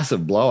a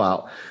massive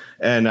blowout,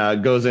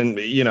 and goes in,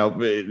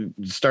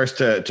 it starts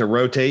to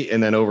rotate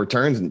and then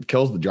overturns and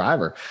kills the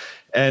driver.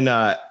 And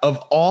of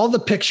all the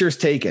pictures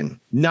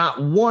taken,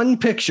 not one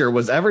picture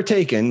was ever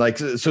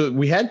taken. So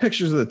we had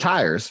pictures of the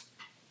tires,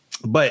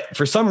 but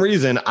for some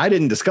reason I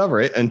didn't discover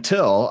it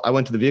until I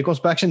went to the vehicle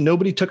inspection.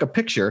 Nobody took a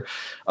picture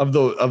of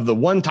the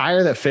one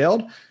tire that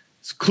failed.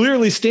 It's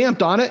clearly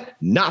stamped on it,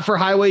 not for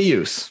highway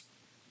use.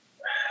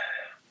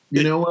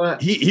 You know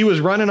what? He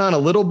was running on a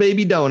little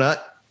baby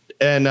donut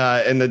and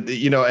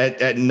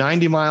at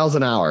 90 miles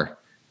an hour.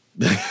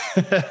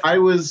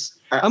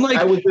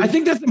 I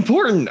think that's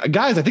important,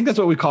 guys. I think that's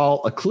what we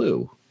call a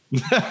clue.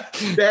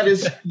 That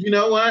is, you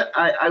know what?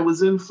 I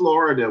was in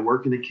Florida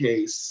working a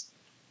case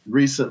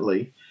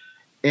recently,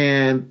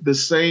 and the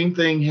same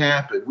thing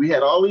happened. We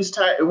had all these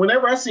tires. And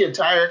whenever I see a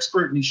tire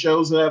expert and he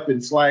shows up in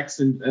slacks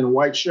and a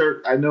white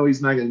shirt, I know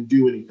he's not going to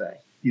do anything.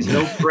 He's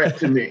no threat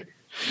to me.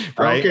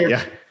 Right? I don't care.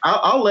 Yeah.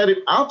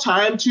 I'll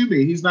tie him to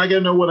me. He's not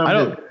going to know what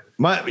I'm doing.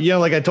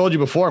 Like I told you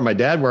before, my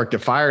dad worked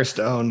at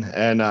Firestone,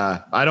 and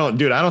I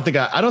don't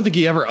think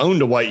he ever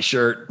owned a white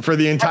shirt for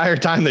the entire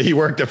time that he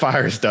worked at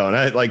Firestone.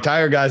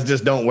 Tire guys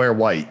just don't wear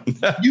white.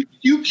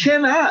 You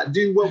cannot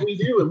do what we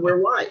do and wear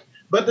white.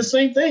 But the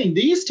same thing,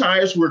 these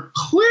tires were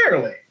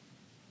clearly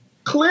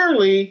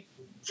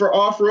for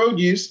off-road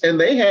use, and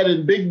they had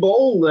in big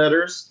bold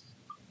letters,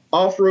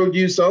 off-road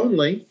use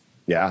only.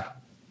 Yeah.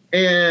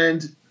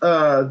 And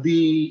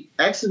the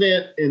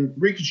accident and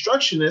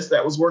reconstructionist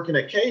that was working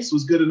at Case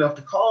was good enough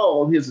to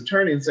call his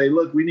attorney and say,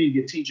 look, we need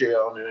to get TJ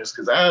on this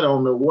because I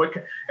don't know what.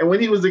 And when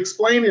he was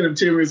explaining it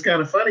to me, it was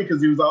kind of funny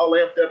because he was all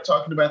amped up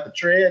talking about the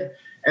tread.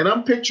 And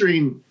I'm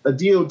picturing a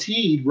DOT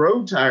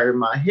road tire in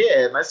my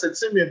head. And I said,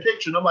 send me a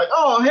picture. And I'm like,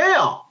 oh,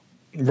 hell.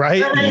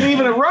 Right. That ain't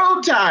even a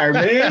road tire,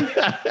 man.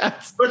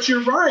 But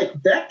you're right.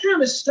 That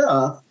kind of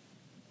stuff.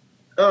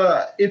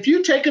 If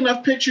you take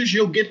enough pictures,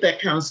 you'll get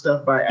that kind of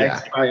stuff by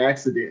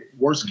accident.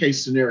 Worst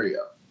case scenario.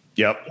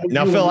 Yep.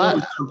 Now,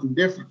 Phil, something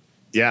different.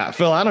 Yeah,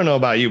 Phil, I don't know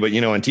about you, but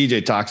when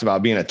TJ talks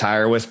about being a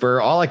tire whisperer,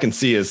 all I can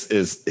see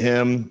is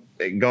him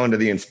going to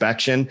the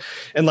inspection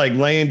and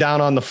laying down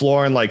on the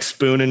floor and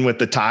spooning with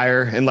the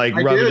tire and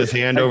rubbing his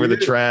hand over the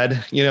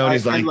tread, and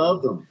he's like, I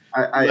love them.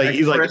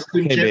 He's like,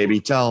 hey, baby,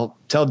 tell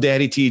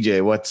Daddy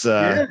TJ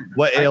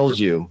what ails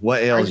you?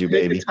 What ails you,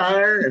 baby? I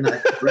tire and I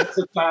press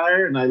the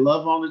tire and I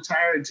love on the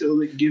tire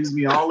until it gives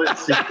me all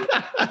its secret.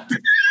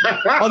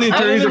 All the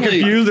attorneys are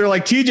confused. They're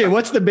like, TJ,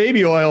 what's the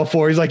baby oil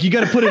for? He's like, you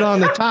got to put it on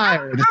the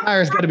tire. The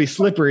tire's got to be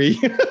slippery.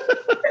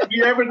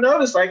 You ever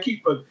notice I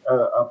keep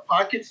a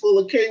pocket full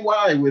of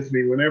KY with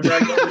me whenever I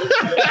go?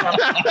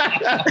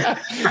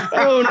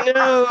 Oh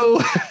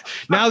no!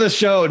 Now the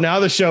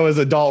show is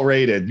adult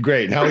rated.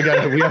 Great. Now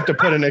we have to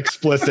put an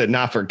explicit,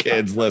 not for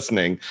kids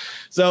listening.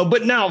 So,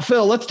 but now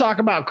Phil, let's talk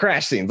about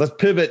crash scenes. Let's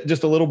pivot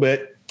just a little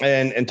bit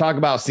and talk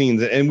about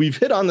scenes. And we've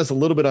hit on this a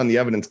little bit on the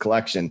evidence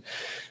collection,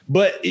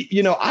 but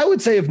I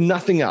would say if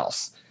nothing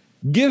else,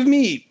 give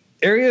me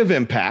area of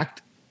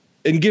impact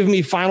and give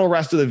me final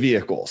rest of the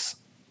vehicles.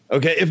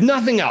 Okay. If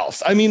nothing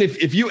else, I mean,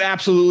 if you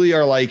absolutely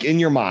are in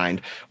your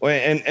mind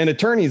and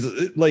attorneys,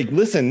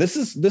 listen, this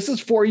is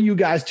for you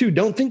guys too.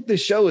 Don't think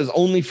this show is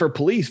only for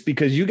police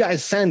because you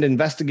guys send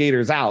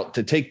investigators out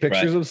to take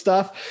pictures of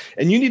stuff.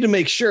 And you need to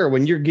make sure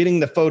when you're getting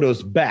the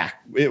photos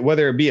back,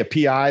 whether it be a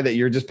PI that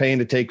you're just paying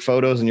to take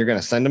photos and you're going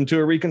to send them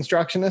to a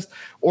reconstructionist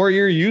or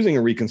you're using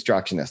a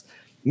reconstructionist,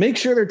 make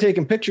sure they're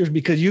taking pictures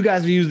because you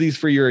guys use these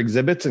for your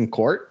exhibits in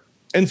court.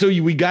 And so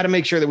we got to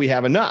make sure that we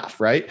have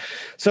enough, right?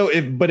 So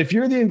if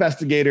you're the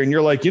investigator and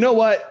you're like, you know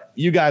what,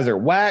 you guys are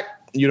whack,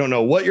 you don't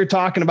know what you're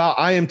talking about.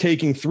 I am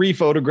taking 3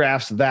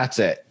 photographs. That's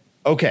it.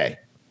 Okay.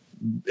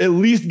 At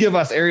least give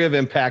us area of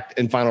impact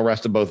and final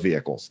rest of both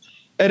vehicles.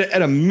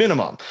 at a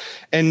minimum,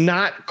 and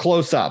not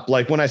close up.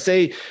 Like when I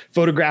say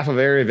photograph of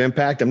area of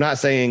impact, I'm not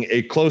saying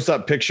a close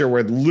up picture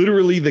where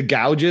literally the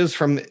gouges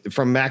from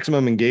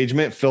maximum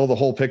engagement fill the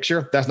whole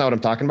picture. That's not what I'm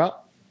talking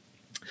about.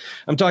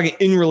 I'm talking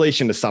in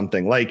relation to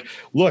something like,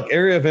 look,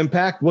 area of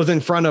impact was in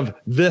front of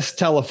this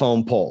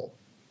telephone pole.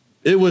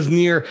 It was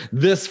near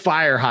this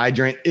fire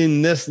hydrant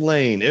in this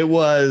lane. It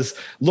was,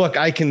 look,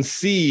 I can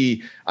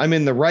see I'm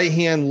in the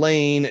right-hand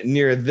lane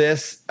near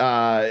this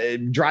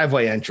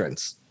driveway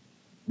entrance,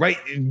 right?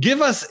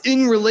 Give us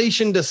in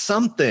relation to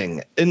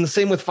something. And the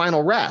same with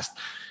final rest.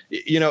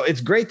 You know,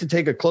 it's great to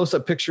take a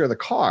close-up picture of the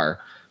car,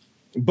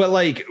 but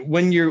like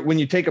when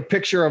you take a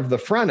picture of the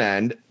front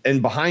end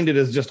and behind it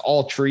is just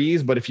all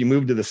trees, but if you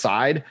move to the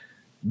side,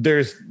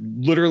 there's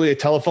literally a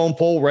telephone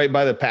pole right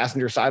by the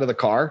passenger side of the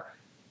car.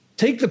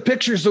 Take the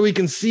picture so we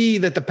can see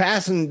that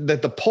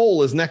the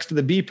pole is next to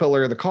the B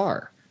pillar of the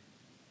car,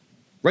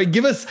 right?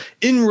 Give us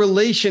in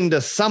relation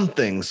to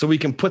something so we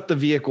can put the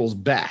vehicles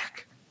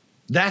back.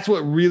 That's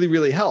what really,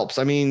 really helps.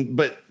 I mean,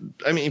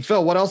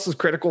 Phil, what else is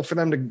critical for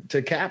them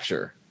to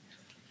capture?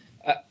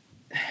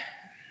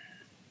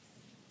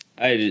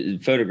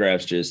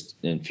 Photographs just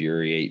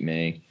infuriate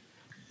me.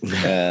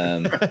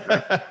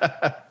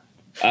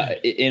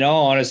 In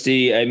all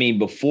honesty, I mean,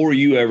 before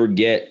you ever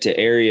get to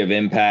area of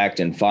impact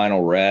and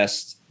final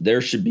rest,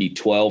 there should be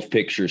 12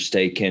 pictures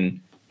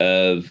taken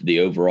of the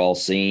overall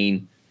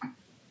scene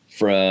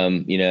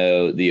from, you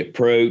know, the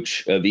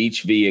approach of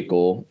each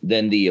vehicle,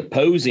 then the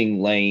opposing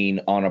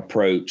lane on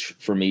approach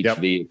from each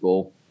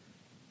vehicle.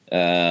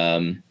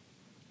 You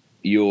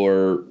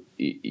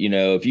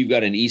know, if you've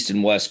got an east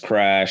and west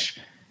crash,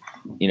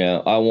 you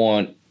know, I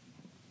want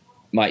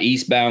my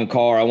eastbound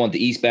car, I want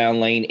the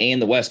eastbound lane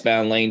and the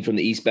westbound lane from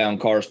the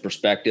eastbound car's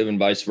perspective and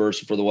vice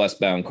versa for the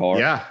westbound car.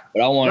 Yeah.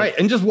 But I want, right.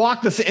 And just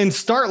walk this and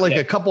start like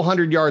a couple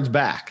hundred yards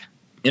back.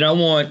 And I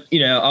want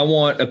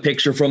a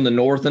picture from the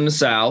north and the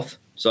south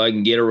so I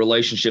can get a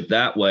relationship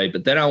that way.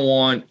 But then I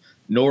want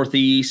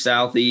northeast,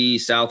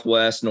 southeast,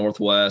 southwest,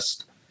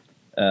 northwest,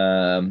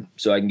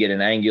 so I can get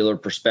an angular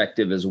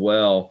perspective as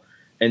well.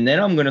 And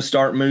then I'm going to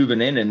start moving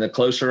in. And the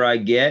closer I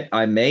get,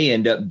 I may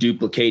end up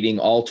duplicating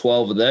all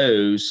 12 of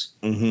those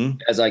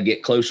as I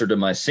get closer to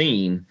my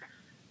scene.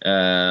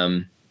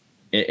 And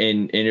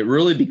it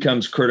really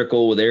becomes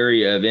critical with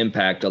area of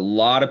impact. A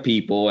lot of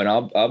people, and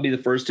I'll be the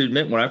first to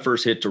admit, when I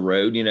first hit the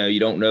road, you know, you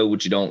don't know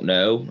what you don't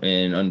know.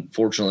 And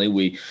unfortunately,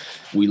 we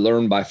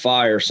learn by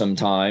fire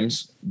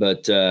sometimes.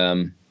 But,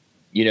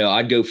 you know,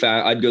 I'd go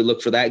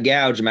look for that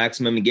gouge,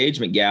 maximum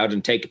engagement gouge,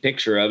 and take a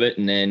picture of it.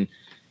 And then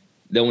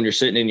when you're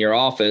sitting in your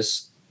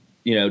office,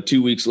 you know,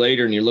 2 weeks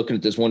later and you're looking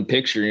at this one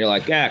picture and you're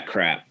like,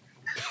 crap.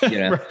 You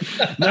know,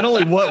 not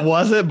only what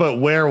was it,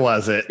 but where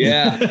was it?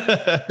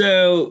 Yeah.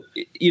 So,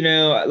 you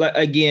know,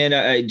 again,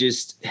 I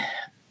just,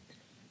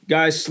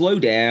 guys, slow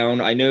down.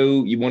 I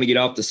know you want to get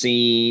off the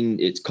scene.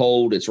 It's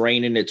cold, it's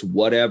raining, it's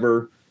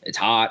whatever, it's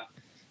hot.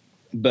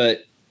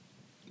 But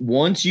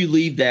once you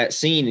leave that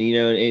scene, you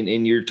know,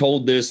 and you're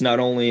told this not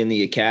only in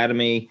the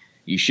academy,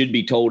 you should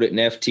be told it in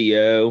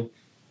FTO.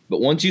 But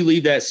once you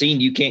leave that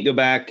scene, you can't go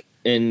back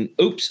and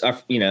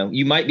you know,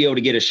 you might be able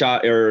to get a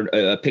shot or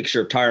a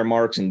picture of tire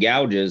marks and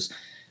gouges.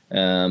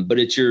 But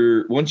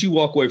once you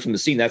walk away from the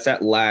scene, that's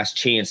that last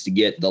chance to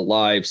get the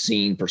live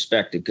scene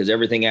perspective, because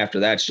everything after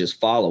that's just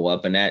follow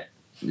up. And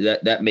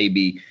that may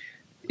be,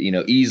 you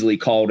know, easily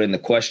called into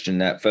question,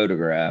 that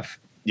photograph.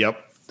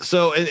 Yep.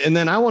 So, and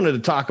then I wanted to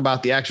talk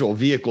about the actual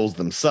vehicles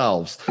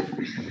themselves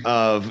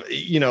of,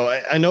 you know,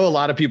 I know a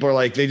lot of people are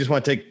like, they just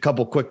want to take a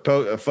couple quick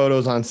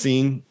photos on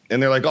scene.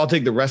 And they're like, I'll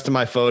take the rest of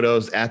my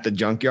photos at the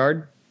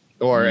junkyard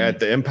or at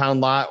the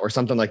impound lot or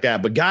something like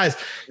that. But guys,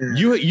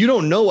 you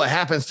don't know what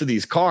happens to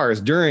these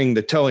cars during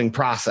the towing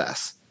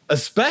process,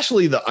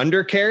 especially the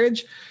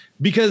undercarriage,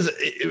 because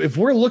if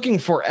we're looking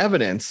for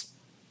evidence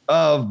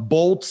of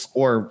bolts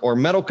or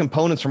metal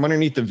components from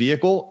underneath the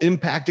vehicle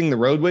impacting the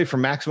roadway for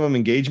maximum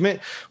engagement,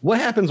 what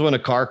happens when a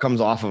car comes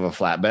off of a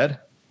flatbed?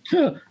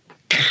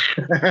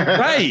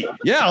 Right.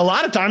 Yeah. A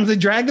lot of times they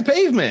drag the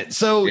pavement.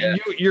 So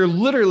you're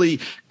literally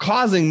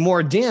causing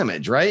more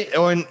damage. Right.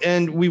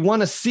 And we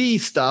want to see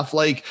stuff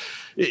like,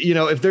 you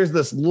know, if there's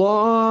this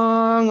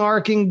long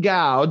arcing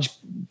gouge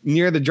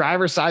near the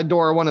driver's side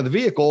door of one of the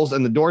vehicles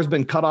and the door's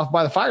been cut off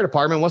by the fire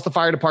department, what's the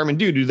fire department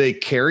do? Do they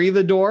carry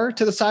the door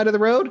to the side of the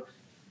road?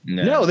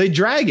 No, they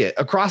drag it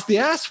across the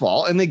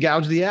asphalt and they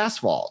gouge the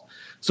asphalt.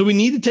 So we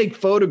need to take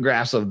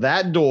photographs of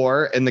that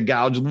door and the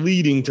gouge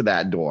leading to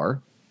that door,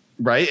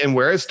 right? And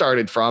where it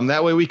started from.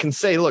 That way we can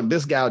say, look,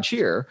 this gouge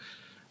here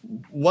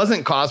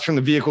wasn't caused from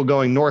the vehicle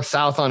going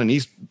north-south on an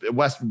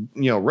east-west,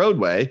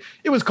 roadway.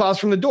 It was caused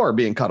from the door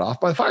being cut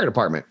off by the fire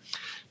department.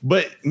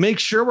 But make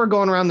sure we're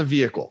going around the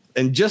vehicle.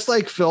 And just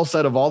like Phil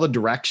said, of all the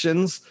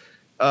directions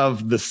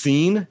of the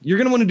scene, you're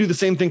going to want to do the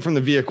same thing from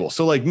the vehicle.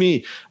 So like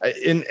me,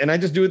 and I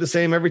just do it the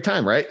same every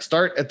time, right?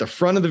 Start at the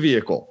front of the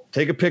vehicle,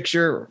 take a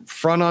picture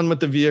front on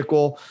with the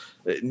vehicle,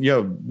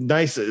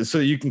 nice. So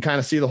you can kind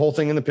of see the whole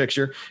thing in the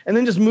picture, and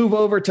then just move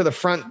over to the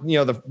front,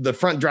 the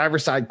front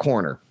driver's side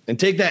corner and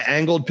take that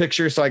angled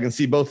picture so I can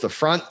see both the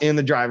front and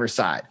the driver's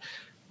side.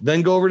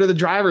 Then go over to the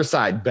driver's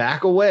side,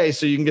 back away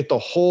so you can get the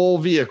whole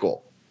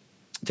vehicle.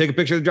 Take a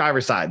picture of the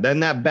driver's side, then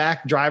that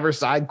back driver's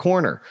side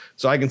corner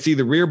so I can see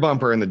the rear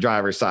bumper and the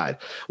driver's side.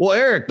 Well,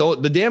 Eric,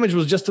 the damage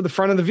was just to the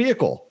front of the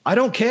vehicle. I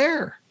don't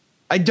care.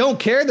 I don't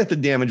care that the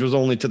damage was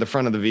only to the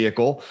front of the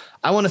vehicle.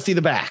 I want to see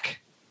the back,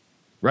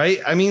 right?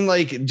 I mean,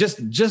 like,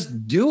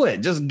 just do it.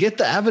 Just get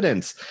the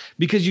evidence,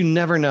 because you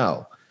never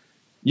know.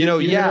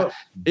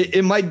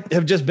 It might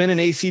have just been an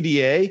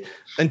ACDA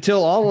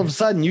until all of a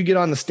sudden you get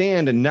on the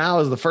stand, and now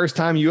is the first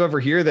time you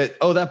ever hear that,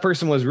 oh, that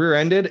person was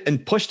rear-ended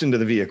and pushed into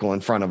the vehicle in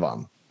front of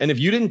them. And if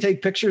you didn't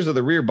take pictures of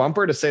the rear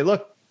bumper to say,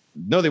 look,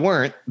 no, they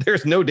weren't,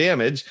 there's no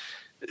damage,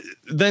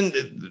 then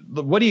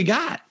what do you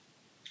got?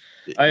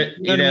 I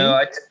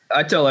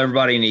tell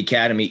everybody in the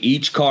academy,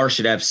 each car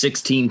should have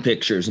 16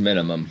 pictures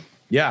minimum.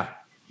 Yeah.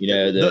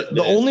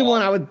 The only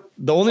one I would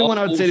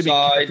say to be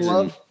careful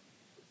of.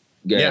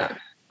 Yeah.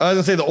 I was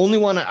gonna say the only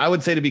one I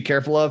would say to be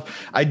careful of.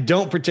 I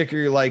don't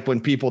particularly like when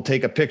people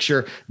take a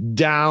picture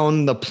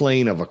down the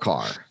plane of a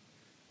car,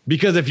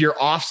 because if you're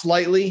off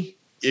slightly,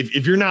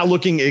 if you're not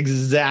looking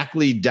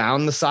exactly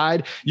down the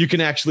side, you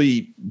can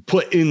actually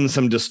put in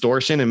some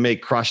distortion and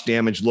make crush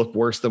damage look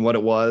worse than what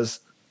it was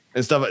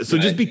and stuff. So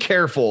just be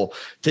careful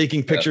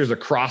taking pictures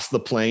across the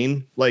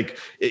plane. Like,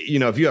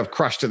 if you have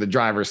crush to the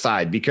driver's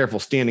side, be careful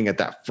standing at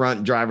that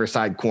front driver's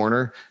side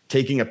corner,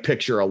 taking a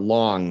picture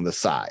along the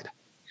side.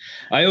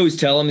 I always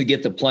tell them to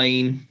get the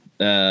plane,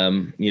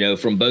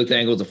 from both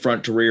angles, the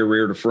front to rear,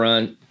 rear to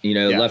front,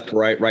 left to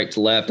right, right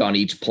to left on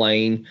each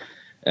plane.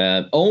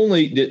 And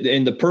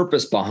the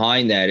purpose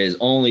behind that is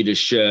only to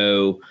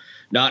show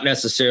not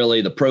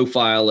necessarily the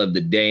profile of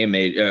the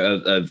damage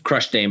of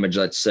crush damage,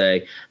 let's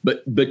say,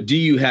 but do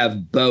you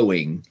have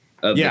bowing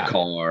of the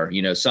car,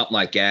 something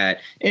like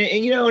that. And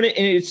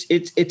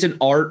it's an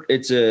art.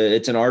 It's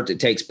an art that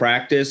takes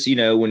practice,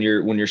 when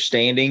you're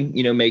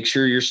standing, make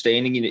sure you're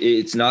standing.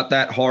 It's not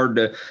that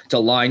hard to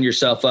line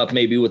yourself up,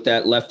 maybe with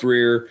that left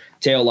rear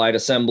tail light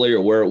assembly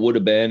or where it would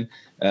have been.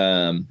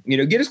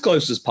 Get as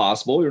close as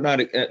possible. You're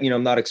not,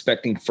 I'm not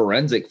expecting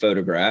forensic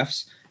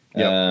photographs.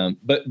 Yep.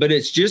 But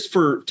it's just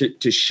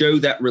to show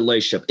that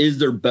relationship. Is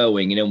there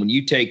bowing? When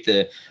you take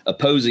the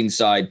opposing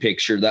side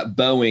picture, that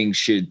bowing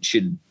should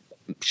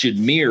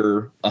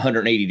mirror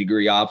 180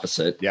 degree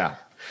opposite. Yeah.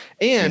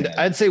 And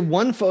I'd say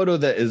one photo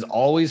that is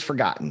always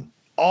forgotten.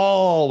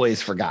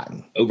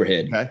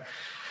 Overhead. Okay.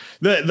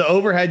 The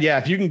overhead. Yeah.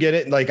 If you can get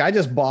it. Like, I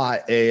just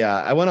bought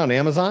I went on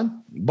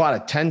Amazon, bought a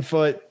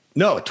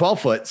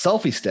 12-foot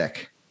selfie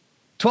stick,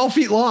 12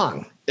 feet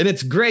long. And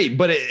it's great,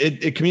 but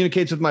it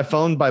communicates with my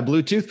phone by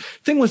Bluetooth.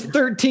 Thing was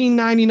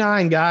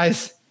 $13.99,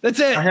 guys. That's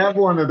it. I have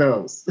one of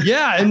those.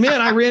 Yeah. And man,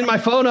 I ran my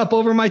phone up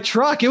over my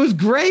truck. It was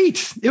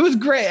great. It was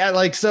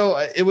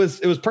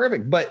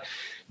perfect. But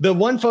the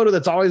one photo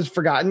that's always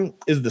forgotten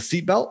is the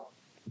seatbelt.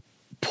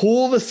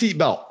 Pull the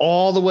seatbelt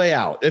all the way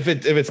out. If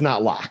it's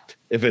not locked,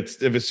 if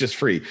it's just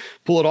free,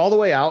 pull it all the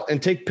way out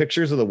and take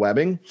pictures of the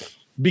webbing.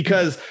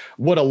 Because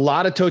what a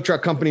lot of tow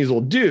truck companies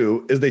will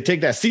do is they take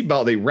that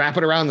seatbelt, they wrap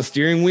it around the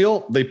steering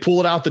wheel, they pull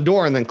it out the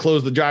door, and then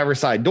close the driver's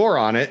side door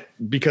on it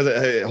because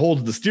it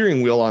holds the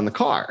steering wheel on the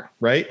car,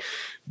 right?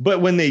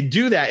 But when they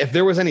do that, if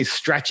there was any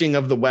stretching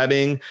of the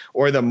webbing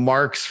or the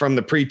marks from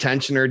the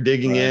pre-tensioner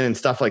digging in and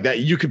stuff like that,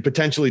 you could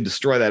potentially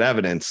destroy that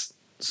evidence.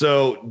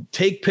 So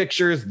take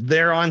pictures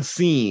there on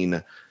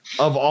scene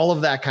of all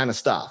of that kind of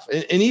stuff.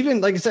 And even,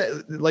 like I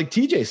said, like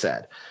TJ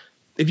said,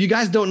 if you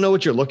guys don't know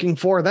what you're looking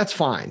for, that's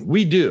fine.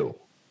 We do.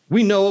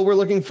 We know what we're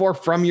looking for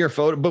from your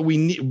photo, but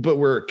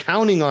we're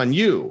counting on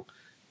you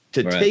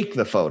to take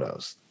the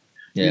photos.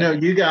 Yeah.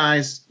 You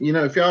guys,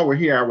 if y'all were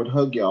here, I would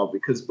hug y'all,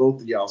 because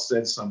both of y'all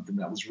said something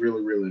that was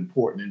really, really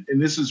important.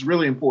 And this is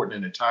really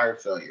important in a tire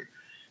failure.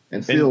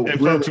 And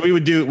folks, we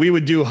would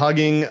do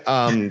hugging,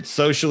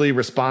 socially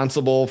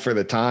responsible for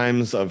the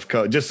times of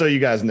code, just so you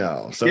guys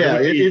know. So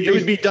it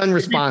would be done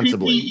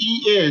responsibly.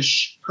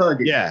 PPE-ish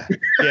hugging. Yeah.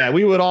 Yeah.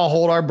 We would all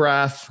hold our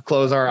breath,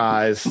 close our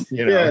eyes,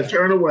 Yeah,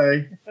 turn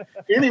away.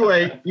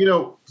 Anyway,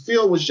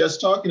 Phil was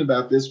just talking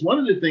about this. One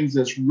of the things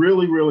that's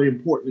really, really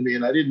important to me,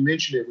 and I didn't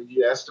mention it when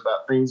you asked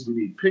about things we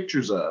need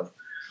pictures of,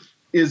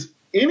 is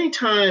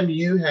anytime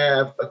you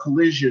have a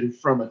collision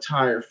from a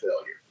tire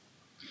failure,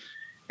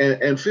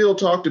 and Phil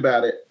talked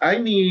about it, I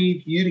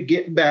need you to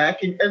get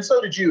back, and so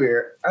did you,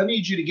 Eric. I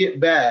need you to get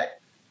back.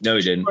 No,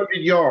 he didn't.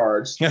 200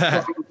 yards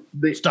from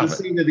the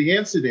scene of the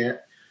incident,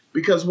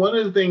 because one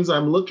of the things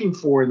I'm looking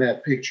for in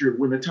that picture,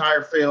 when the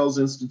tire fails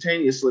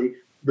instantaneously,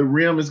 the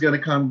rim is going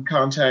to come in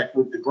contact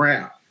with the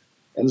ground,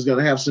 and it's going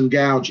to have some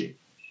gouging.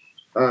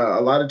 A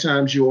lot of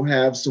times you'll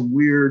have some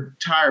weird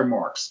tire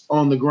marks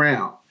on the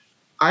ground.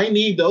 I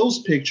need those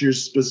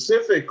pictures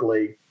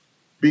specifically,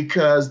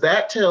 because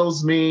that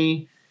tells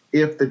me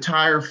if the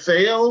tire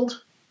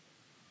failed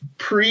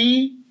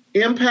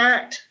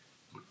pre-impact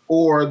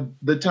or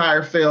the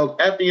tire failed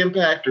at the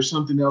impact or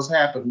something else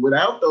happened.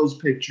 Without those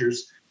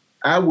pictures,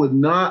 I would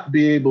not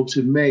be able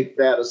to make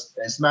that.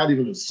 It's not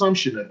even an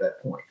assumption at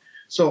that point.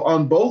 So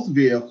on both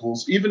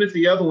vehicles, even if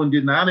the other one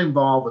did not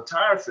involve a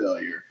tire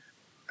failure,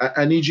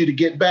 I need you to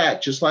get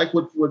back, just like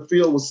what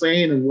Phil was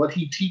saying and what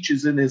he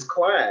teaches in his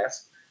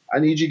class. I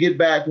need you to get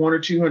back 100 or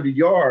 200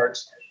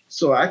 yards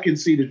so I can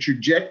see the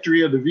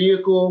trajectory of the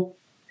vehicle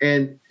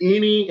and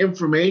any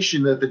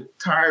information that the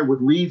tire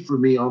would leave for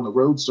me on the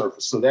road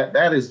surface. So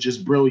that is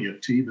just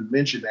brilliant to even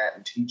mention that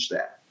and teach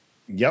that.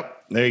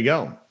 Yep. There you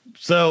go.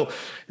 So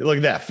look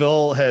at that.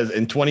 Phil has,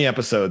 in 20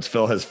 episodes,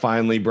 Phil has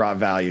finally brought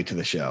value to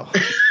the show.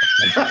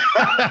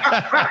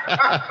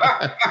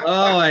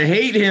 Oh, I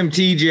hate him,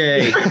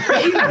 TJ.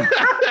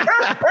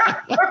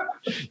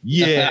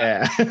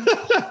 Yeah.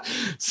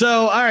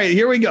 So, all right,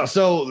 here we go.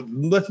 So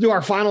let's do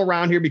our final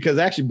round here because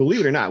actually, believe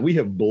it or not, we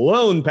have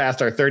blown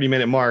past our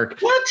 30-minute mark.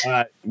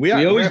 What? We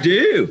always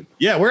do.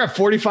 Yeah, we're at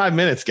 45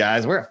 minutes,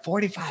 guys. We're at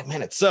 45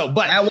 minutes. So,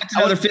 but what's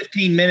another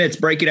 15 minutes?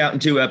 Break it out in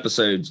 2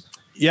 episodes.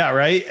 Yeah,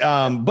 right.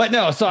 But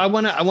no, so I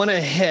want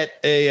to hit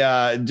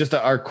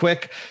our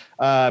quick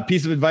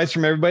piece of advice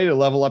from everybody to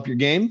level up your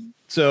game.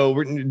 So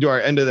we're going to do our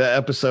end of the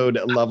episode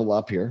level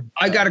up here.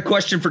 I got a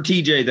question for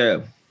TJ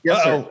though.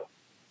 Yes, sir.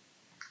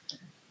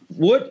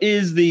 What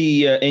is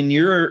the in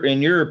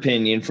your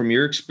opinion, from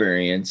your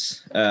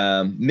experience,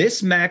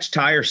 mismatched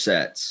tire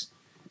sets?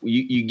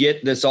 You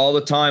get this all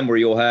the time where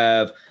you'll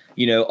have,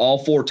 all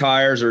 4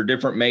 tires are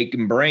different make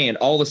and brand,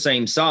 all the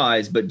same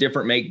size, but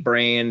different make,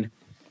 brand,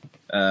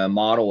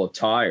 model of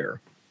tire.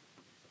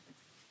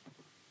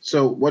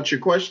 So what's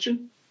your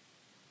question?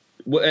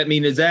 Well, I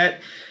mean, does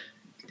that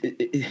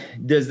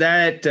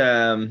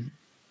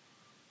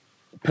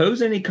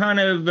pose any kind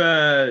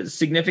of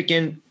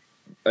significant,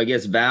 I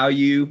guess,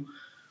 value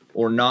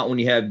or not when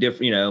you have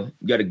different, you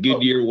got a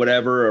Goodyear,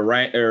 whatever, a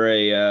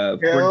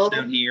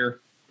Bridgestone here?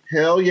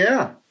 Hell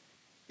yeah.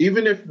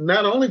 Even if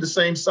not only the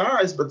same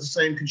size, but the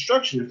same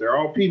construction, if they're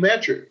all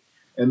P-metric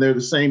and they're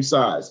the same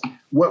size.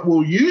 What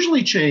will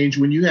usually change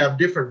when you have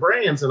different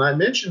brands, and I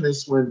mentioned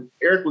this when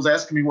Eric was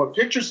asking me what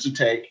pictures to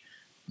take,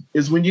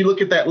 is when you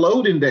look at that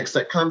load index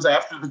that comes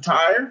after the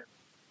tire,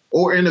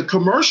 or in a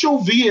commercial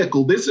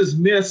vehicle, this is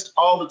missed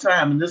all the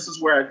time. And this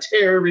is where I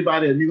tear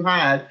everybody a new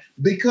hide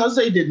because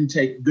they didn't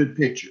take good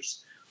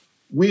pictures.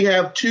 We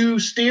have 2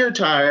 steer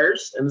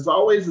tires, and it's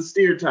always the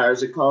steer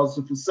tires that cause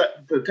the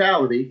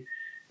fatality.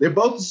 They're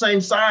both the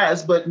same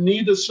size, but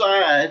neither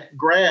side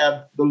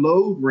grab the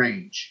load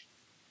range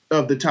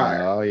of the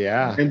tire. Oh,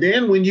 yeah. And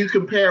then when you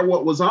compare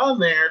what was on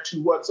there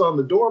to what's on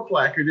the door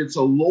placard, it's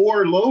a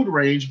lower load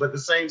range, but the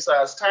same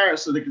size tire,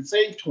 so they could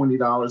save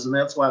 $20. And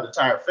that's why the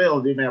tire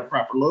failed. It didn't have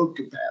proper load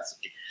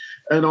capacity.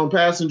 And on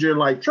passenger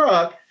like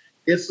truck,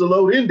 it's the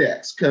load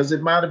index, because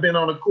it might have been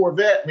on a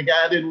Corvette and the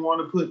guy didn't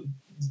want to put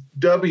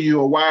W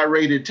or Y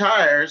rated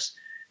tires,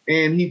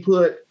 and he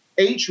put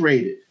H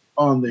rated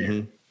on there.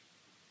 Mm-hmm.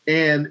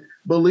 And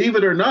believe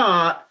it or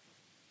not,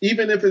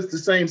 even if it's the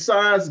same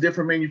size,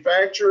 different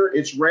manufacturer,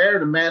 it's rare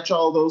to match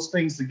all those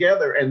things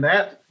together. And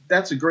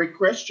that's a great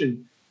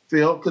question,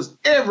 Phil, because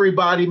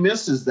everybody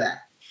misses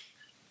that.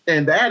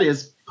 And that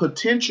is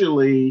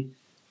potentially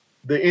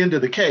the end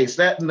of the case.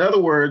 That, in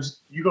other words,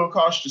 you're going to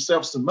cost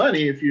yourself some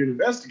money if you're an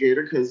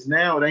investigator, because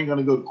now it ain't going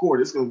to go to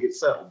court. It's going to get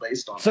settled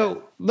based on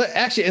that.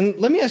 Actually, and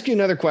let me ask you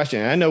another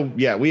question. I know,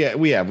 yeah,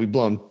 we've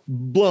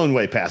blown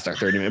way past our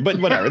 30 minutes, but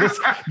whatever.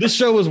 This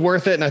show was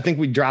worth it, and I think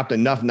we dropped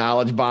enough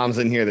knowledge bombs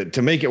in here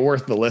to make it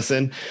worth the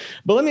listen.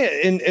 But let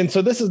me, and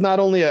so this is not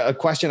only a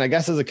question, I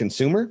guess, as a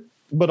consumer,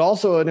 but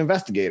also an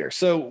investigator.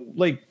 So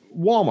like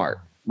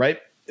Walmart, right?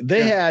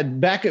 They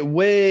had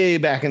way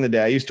back in the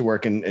day, I used to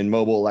work in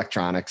mobile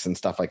electronics and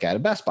stuff like that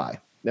at Best Buy.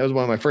 That was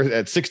one of my first,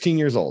 at 16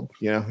 years old,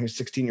 here's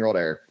 16-year-old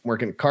Eric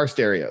working car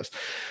stereos.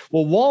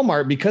 Well,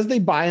 Walmart, because they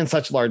buy in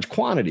such large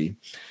quantity,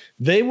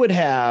 they would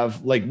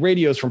have like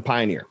radios from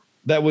Pioneer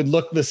that would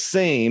look the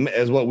same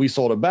as what we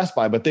sold at Best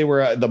Buy, but they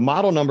were, the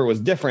model number was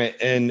different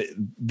and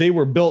they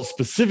were built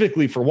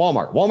specifically for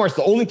Walmart. Walmart's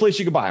the only place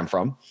you could buy them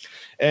from.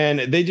 And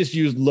they just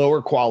used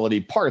lower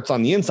quality parts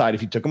on the inside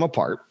if you took them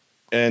apart.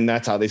 And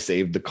that's how they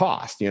saved the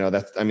cost. They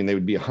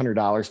would be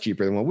 $100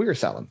 cheaper than what we were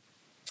selling.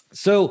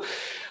 So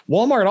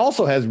Walmart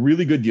also has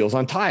really good deals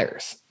on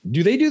tires.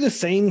 Do they do the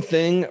same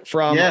thing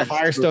from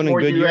Firestone and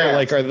Goodyear?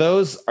 Like, are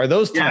those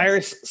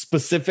tires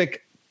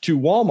specific to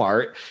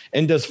Walmart?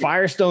 And does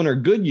Firestone or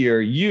Goodyear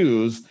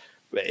use,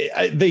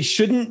 they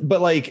shouldn't, but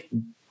like,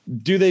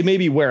 do they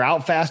maybe wear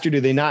out faster?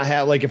 Do they not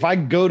have, like, if I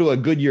go to a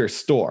Goodyear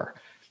store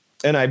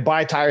and I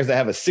buy tires that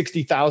have a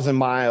 60,000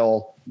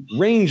 mile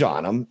range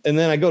on them, and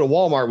then I go to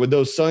Walmart, would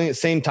those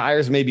same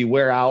tires maybe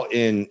wear out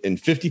in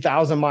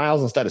 50,000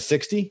 miles instead of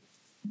 60?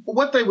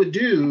 What they would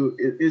do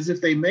is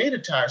if they made a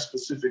tire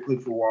specifically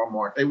for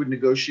Walmart, they would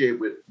negotiate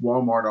with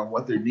Walmart on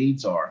what their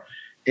needs are.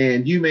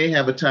 And you may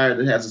have a tire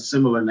that has a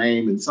similar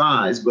name and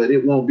size, but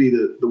it won't be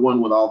the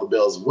one with all the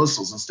bells and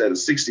whistles. Instead of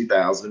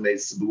 60,000, the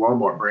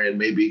Walmart brand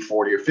may be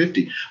 40 or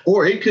 50,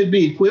 or it could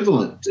be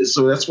equivalent.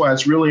 So that's why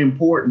it's really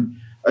important,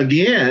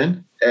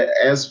 again,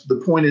 as the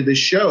point of this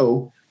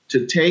show,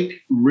 to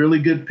take really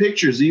good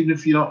pictures. Even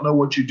if you don't know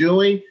what you're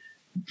doing,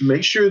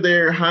 make sure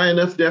they're high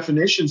enough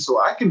definition so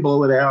I can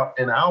blow it out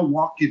and I'll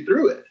walk you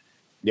through it.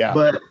 Yeah.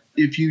 But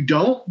if you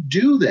don't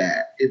do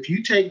that, if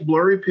you take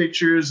blurry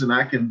pictures and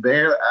I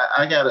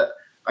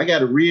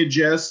gotta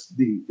readjust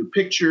the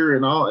picture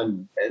and all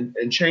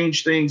and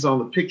change things on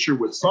the picture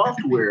with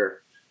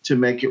software to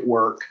make it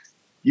work,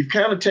 you've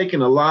kind of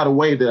taken a lot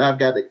away that I've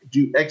got to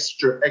do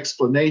extra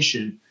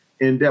explanation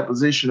in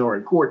deposition or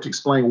in court to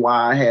explain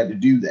why I had to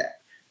do that.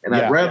 And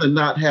I'd rather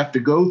not have to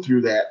go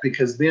through that,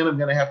 because then I'm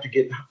going to have to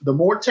get, the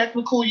more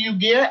technical you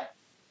get,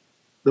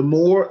 the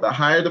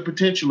higher the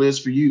potential is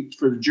for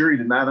the jury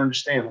to not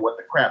understand what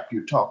the crap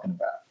you're talking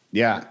about.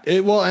 Yeah.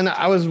 And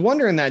I was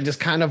wondering that just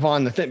kind of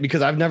on the thing,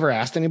 because I've never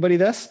asked anybody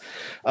this,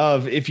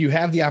 of if you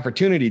have the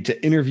opportunity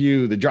to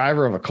interview the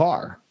driver of a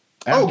car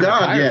after a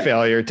tire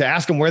failure, to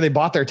ask them where they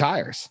bought their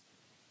tires.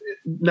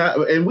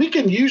 And we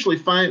can usually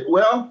find,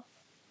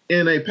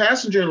 in a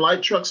passenger and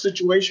light truck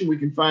situation, we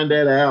can find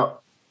that out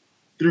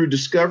through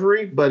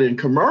discovery, but in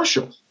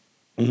commercial,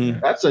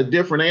 that's a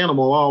different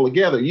animal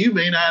altogether. You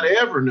may not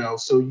ever know.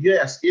 So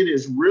yes, it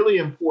is really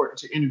important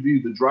to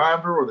interview the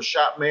driver or the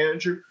shop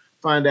manager,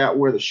 find out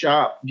where the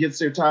shop gets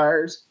their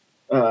tires.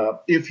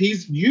 If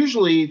he's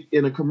usually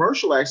in a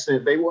commercial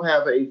accident, they will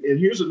have and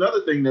here's another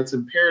thing that's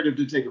imperative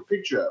to take a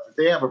picture of. If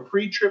they have a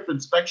pre-trip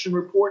inspection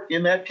report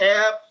in that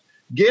cab,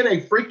 get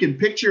a freaking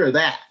picture of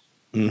that.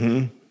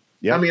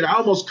 Yeah. I mean, I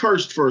almost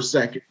cursed for a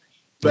second,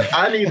 but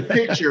I need a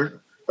picture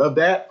of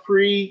that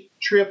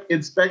pre-trip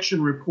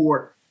inspection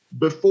report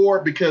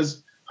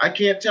because I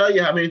can't tell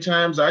you how many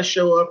times I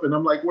show up and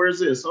I'm like, where's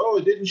this? Oh,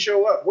 it didn't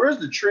show up. Where's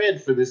the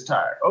tread for this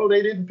tire? Oh,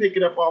 they didn't pick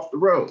it up off the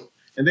road.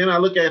 And then I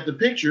look at the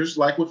pictures,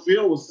 like what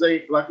Phil was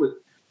saying,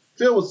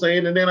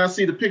 and then I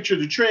see the picture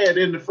of the tread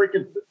in the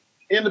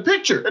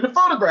picture, in the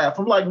photograph.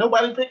 I'm like,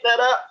 nobody picked that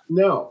up?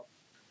 No.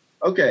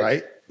 Okay.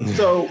 Right.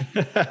 So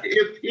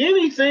if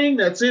anything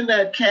that's in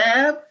that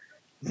cab,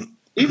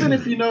 even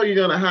if you know you're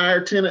going to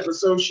hire tenant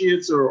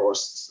associates or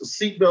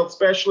seatbelt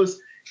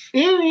specialists,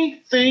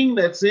 anything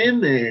that's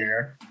in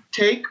there,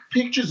 take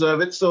pictures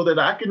of it so that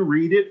I can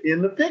read it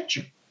in the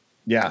picture.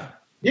 Yeah.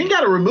 You ain't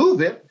got to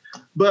remove it.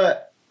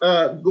 But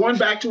going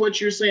back to what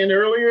you were saying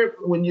earlier,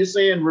 when you're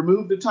saying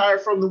remove the tire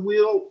from the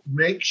wheel,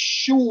 make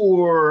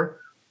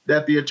sure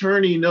that the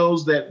attorney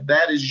knows that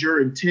that is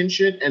your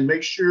intention, and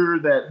make sure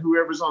that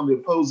whoever's on the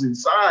opposing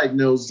side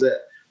knows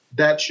that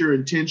that's your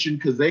intention,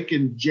 because they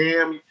can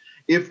jam.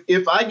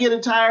 If I get a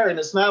tire and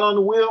it's not on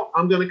the wheel,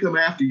 I'm going to come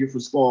after you for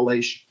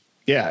spoliation.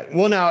 Yeah.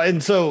 Well, now,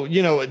 and so,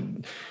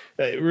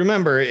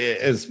 remember,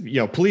 as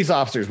police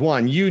officers,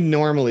 you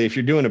normally, if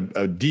you're doing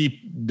a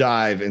deep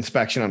dive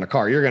inspection on a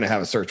car, you're going to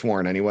have a search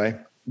warrant anyway,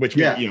 which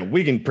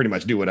we can pretty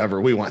much do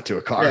whatever we want to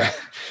a car.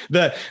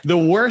 Yeah. The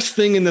worst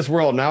thing in this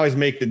world, and I always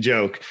make the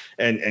joke,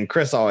 and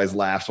Chris always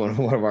laughs, one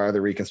of our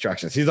other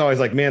reconstructions. He's always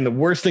like, man, the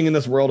worst thing in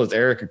this world is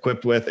Eric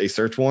equipped with a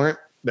search warrant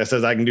that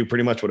says I can do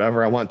pretty much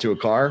whatever I want to a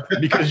car,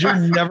 because you're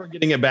never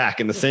getting it back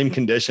in the same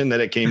condition that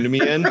it came to me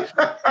in.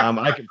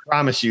 I can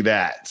promise you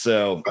that.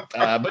 So,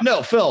 but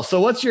no, Phil, so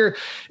what's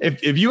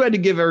if you had to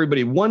give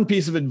everybody one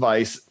piece of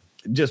advice,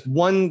 just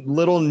one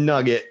little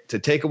nugget to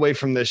take away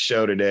from this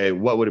show today,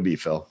 what would it be,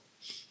 Phil?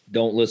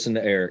 Don't listen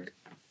to Eric.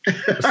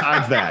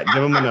 Besides that,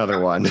 give him another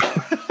one.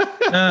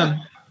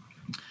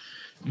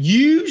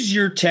 Use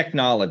your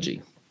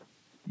technology.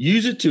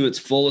 Use it to its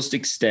fullest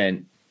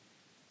extent.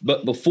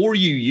 But before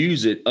you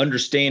use it,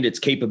 understand its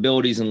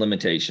capabilities and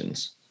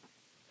limitations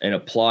and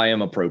apply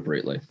them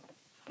appropriately.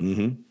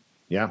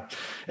 Yeah.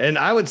 And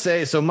I would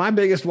say, so my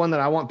biggest one that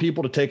I want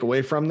people to take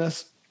away from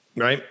this,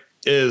 right,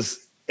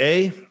 is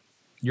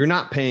you're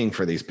not paying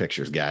for these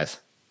pictures, guys.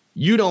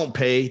 You don't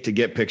pay to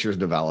get pictures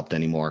developed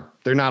anymore.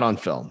 They're not on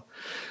film.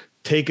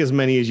 Take as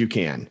many as you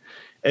can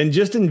and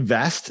just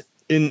invest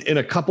in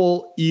a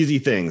couple easy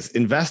things.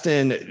 Invest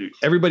in,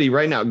 everybody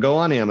right now, go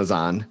on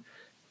Amazon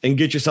and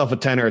get yourself a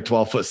 10 or a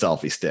 12-foot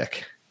selfie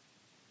stick,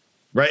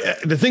 right?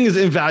 The thing is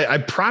invaluable. I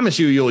promise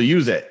you'll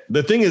use it.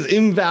 The thing is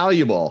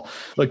invaluable.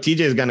 Look,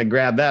 TJ is going to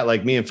grab that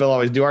like me and Phil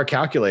always do our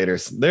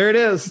calculators. There it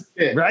is,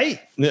 right?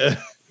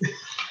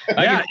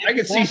 I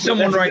can see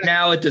someone right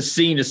now at the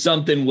scene of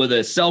something with a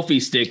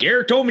selfie stick.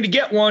 Eric told me to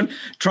get one,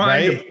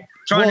 trying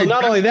to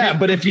not only that,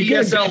 but if you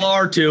get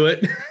DSLR to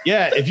it.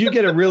 Yeah, if you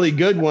get a really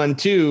good one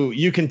too,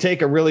 you can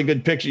take a really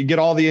good picture. You get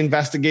all the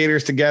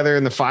investigators together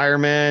and the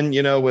firemen,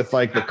 with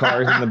like the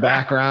cars in the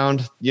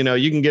background. You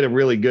can get a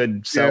really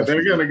good selfie. Yeah,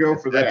 they're gonna go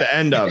for that at the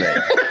end of it.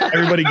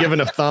 Everybody giving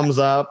a thumbs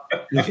up.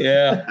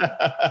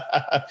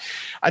 Yeah.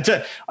 I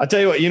tell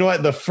you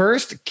what. The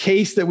first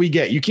case that we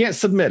get, you can't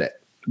submit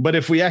it. But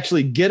if we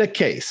actually get a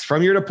case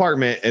from your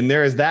department and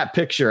there is that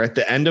picture at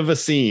the end of a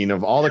scene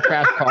of all the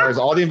crash cars,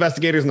 all the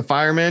investigators and the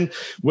firemen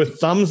with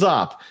thumbs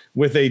up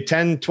with a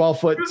 10,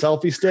 12-foot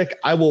selfie stick,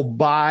 I will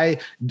buy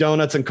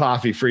donuts and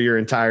coffee for your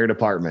entire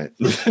department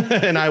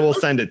and I will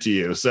send it to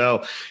you.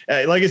 So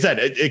like I said,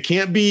 it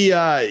can't be,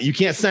 you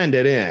can't send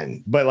it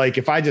in, but like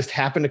if I just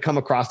happen to come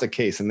across a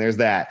case and there's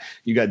that,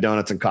 you got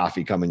donuts and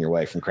coffee coming your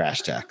way from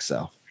Crash Tech.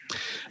 So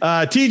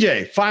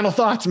TJ, final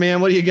thoughts,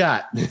 man. What do you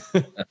got?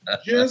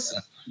 Just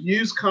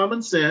use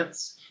common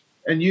sense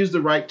and use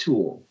the right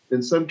tool.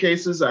 In some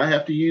cases, I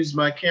have to use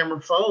my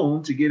camera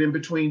phone to get in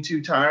between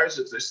two tires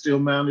if they're still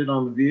mounted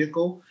on the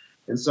vehicle.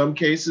 In some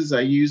cases,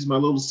 I use my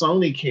little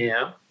Sony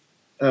cam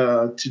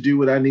to do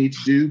what I need to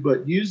do,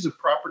 but use the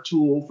proper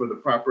tool for the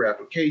proper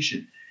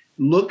application.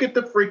 Look at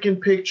the freaking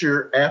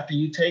picture after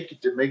you take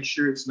it to make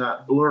sure it's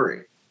not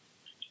blurry.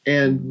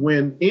 And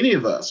when any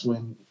of us,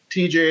 when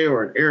TJ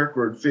or Eric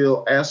or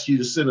Phil ask you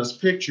to send us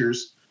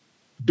pictures,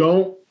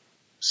 don't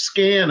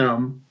scan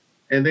them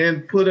and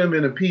then put them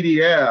in a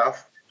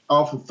PDF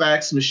off a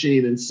fax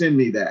machine and send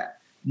me that.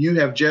 You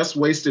have just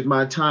wasted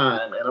my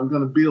time and I'm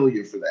going to bill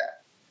you for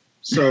that.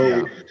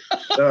 So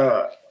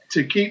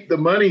to keep the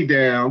money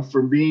down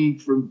from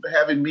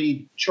having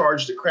me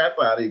charge the crap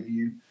out of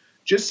you,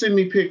 just send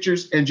me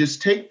pictures and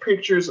just take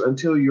pictures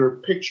until your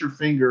picture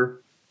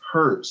finger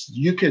hurts.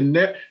 You can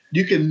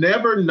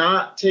never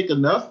not take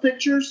enough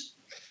pictures,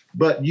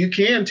 but you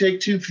can take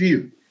too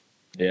few.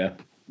 Yeah.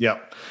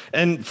 Yep.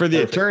 And for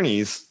the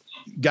attorneys,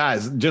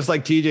 guys, just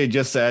like TJ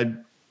just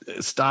said,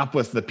 stop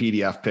with the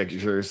PDF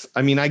pictures.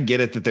 I mean, I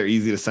get it that they're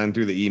easy to send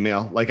through the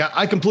email. Like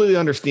I completely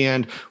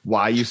understand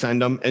why you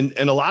send them. And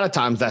a lot of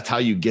times that's how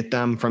you get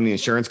them from the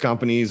insurance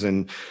companies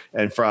and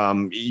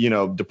from,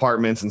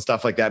 departments and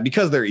stuff like that,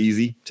 because they're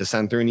easy to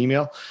send through an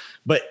email.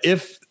 But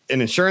if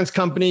an insurance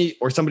company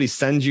or somebody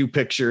sends you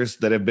pictures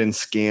that have been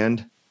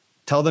scanned,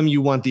 tell them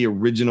you want the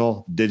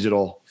original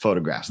digital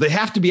photographs. They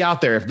have to be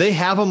out there. If they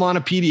have them on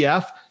a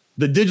PDF,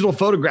 the digital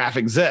photograph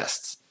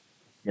exists.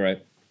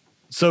 Right.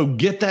 So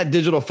get that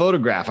digital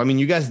photograph. I mean,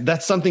 you guys,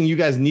 that's something you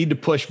guys need to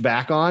push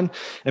back on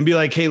and be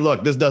like, hey,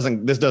 look, this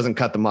doesn't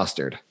cut the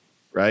mustard,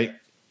 right?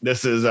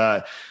 This is,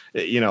 I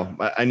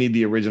need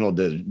the original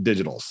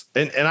digitals.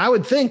 And I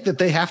would think that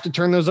they have to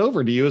turn those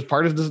over to you as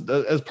part of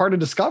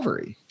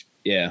discovery.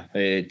 Yeah,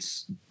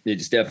 it's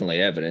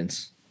definitely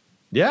evidence.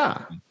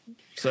 Yeah.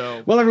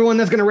 So, well, everyone,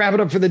 that's going to wrap it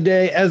up for the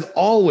day. As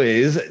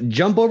always,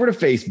 jump over to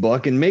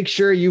Facebook and make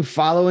sure you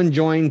follow and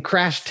join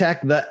Crash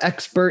Tech, the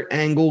Expert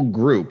Angle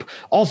group.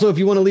 Also, if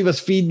you want to leave us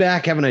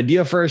feedback, have an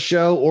idea for a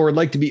show, or would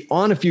like to be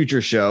on a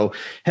future show,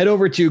 head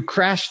over to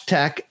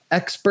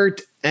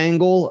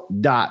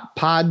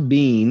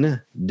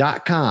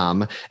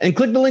crashtechangle.podbean.com and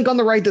click the link on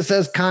the right that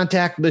says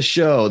contact the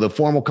show. The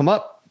form will come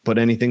up. Put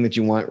anything that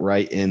you want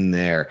right in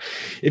there.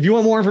 If you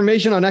want more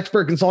information on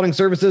expert consulting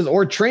services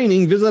or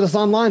training, visit us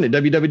online at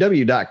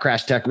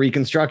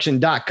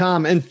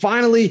www.crashtechreconstruction.com. And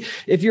finally,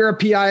 if you're a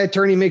PI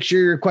attorney, make sure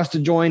you request to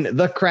join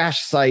the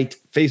Crash Site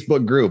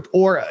Facebook group.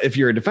 Or if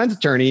you're a defense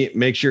attorney,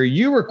 make sure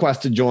you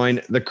request to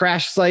join the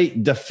Crash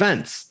Site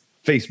Defense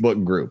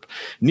Facebook group.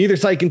 Neither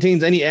site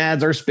contains any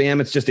ads or spam.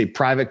 It's just a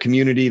private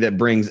community that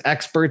brings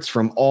experts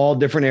from all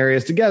different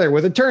areas together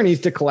with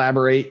attorneys to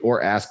collaborate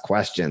or ask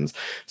questions.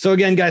 So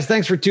again, guys,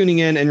 thanks for tuning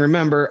in. And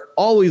remember,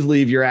 always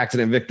leave your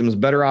accident victims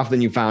better off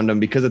than you found them,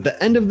 because at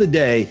the end of the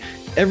day,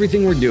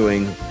 everything we're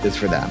doing is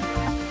for them.